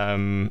about.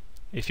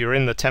 If you're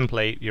in the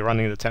template, you're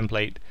running the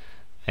template,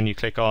 and you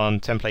click on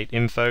template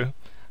info,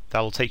 that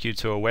will take you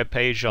to a web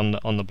page on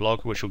the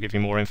blog, which will give you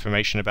more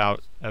information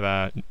about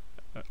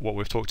what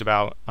we've talked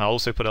about. I'll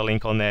also put a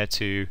link on there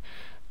to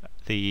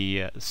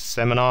the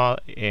seminar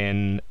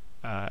in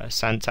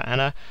Santa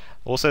Ana.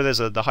 Also, there's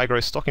the High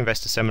Growth Stock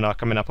Investor seminar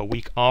coming up a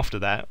week after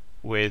that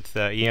with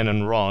Ian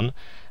and Ron.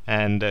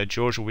 And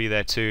George will be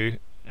there too,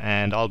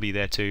 and I'll be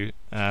there too,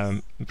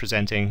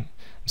 presenting.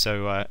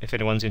 So if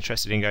anyone's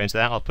interested in going to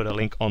that, I'll put a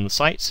link on the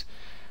site.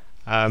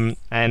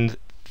 And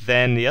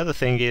then the other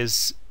thing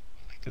is,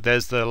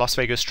 there's the Las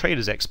Vegas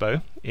Traders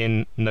Expo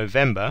in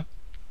November,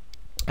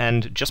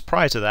 and just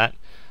prior to that,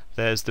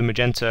 there's the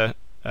Magenta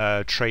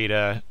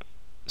Trader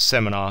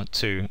seminar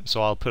too.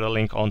 So I'll put a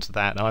link onto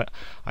that.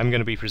 I'm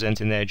going to be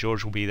presenting there.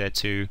 George will be there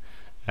too,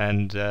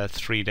 and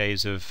 3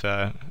 days of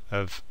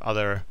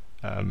other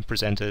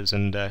presenters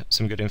and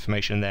some good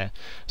information there.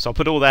 So I'll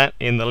put all that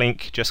in the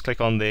link. Just click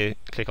on the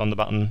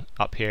button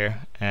up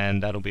here,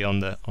 and that'll be on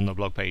the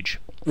blog page.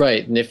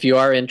 Right, and if you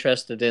are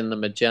interested in the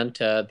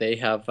Magenta, they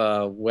have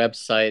a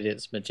website.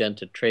 It's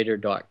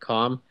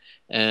magentatrader.com,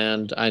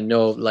 and I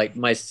know, like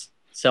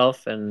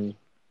myself and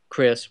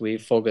Chris, we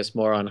focus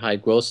more on high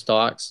growth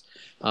stocks.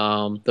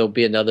 There'll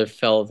be another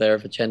fellow there,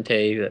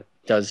 Vicente, that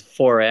does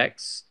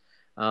Forex.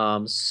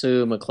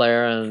 Sue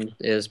McLaren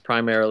is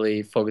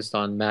primarily focused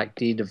on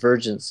MACD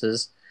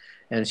divergences,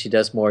 and she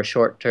does more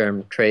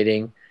short-term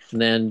trading.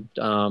 And then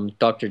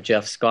Dr.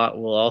 Jeff Scott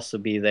will also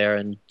be there,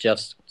 and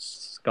Jeff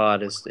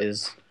Scott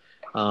is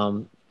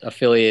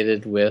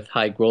affiliated with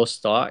high growth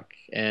stock,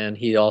 and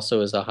he also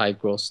is a high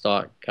growth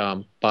stock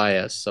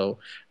bias.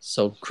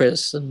 So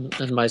Chris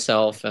and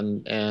myself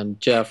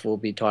and Jeff will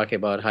be talking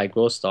about high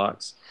growth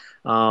stocks.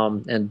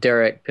 And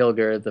Derek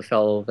Pilger, the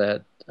fellow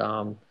that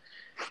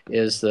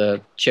is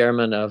the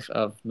chairman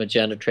of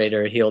Magenta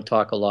Trader, he'll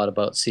talk a lot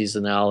about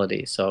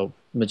seasonality. So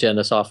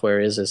Magenta software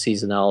is a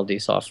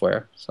seasonality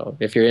software. So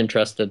if you're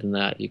interested in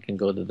that, you can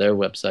go to their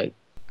website.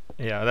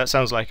 Yeah, that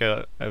sounds like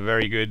a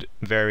very good,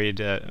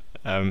 varied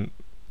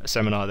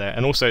seminar there.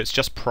 And also, it's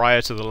just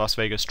prior to the Las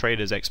Vegas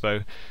Traders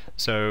Expo.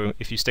 So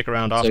if you stick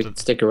around after... So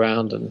stick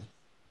around and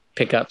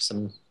pick up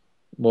some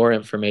more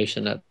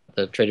information at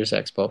the Traders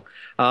Expo.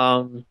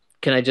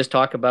 Can I just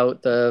talk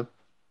about the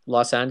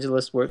Los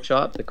Angeles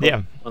workshop,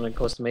 the one in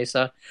Costa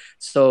Mesa?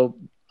 So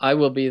I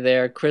will be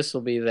there. Chris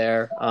will be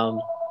there.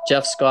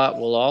 Jeff Scott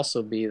will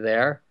also be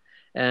there.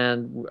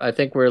 And I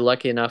think we're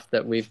lucky enough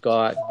that we've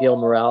got Gil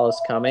Morales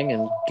coming,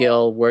 and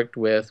Gil worked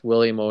with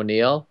William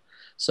O'Neill.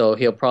 So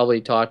he'll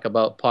probably talk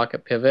about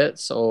pocket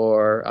pivots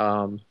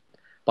or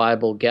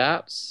Bible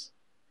gaps.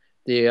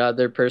 The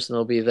other person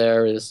who'll be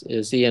there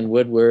is Ian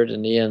Woodward,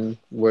 and Ian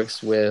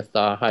works with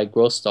high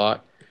growth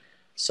stock.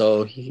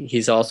 So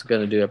he's also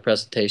going to do a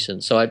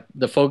presentation. So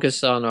the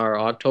focus on our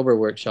October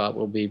workshop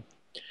will be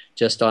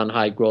just on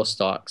high growth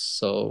stocks.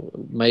 So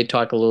we may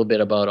talk a little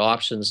bit about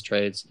options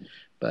trades,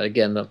 but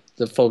again,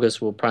 the focus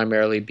will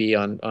primarily be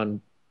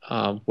on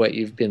what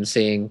you've been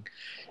seeing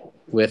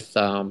with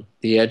the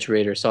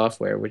EdgeRater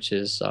software, which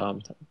is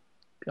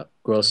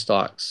growth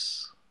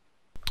stocks.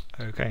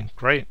 Okay,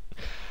 great.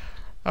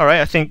 All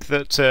right, I think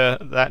that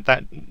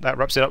that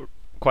wraps it up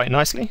quite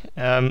nicely.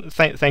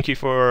 Thank you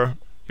for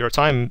your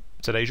time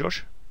today,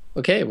 George.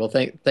 Okay, well,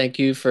 thank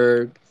you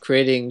for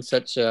creating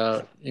such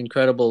an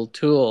incredible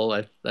tool.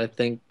 I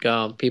think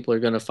people are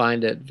going to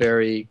find it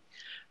very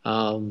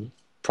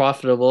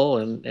profitable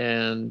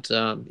and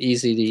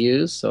easy to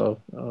use. So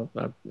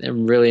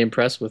I'm really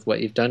impressed with what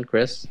you've done,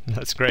 Chris.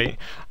 That's great.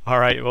 All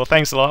right, well,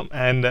 thanks a lot,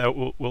 and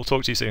we'll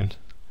talk to you soon.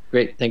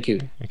 Great, thank you.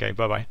 Okay,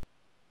 bye-bye.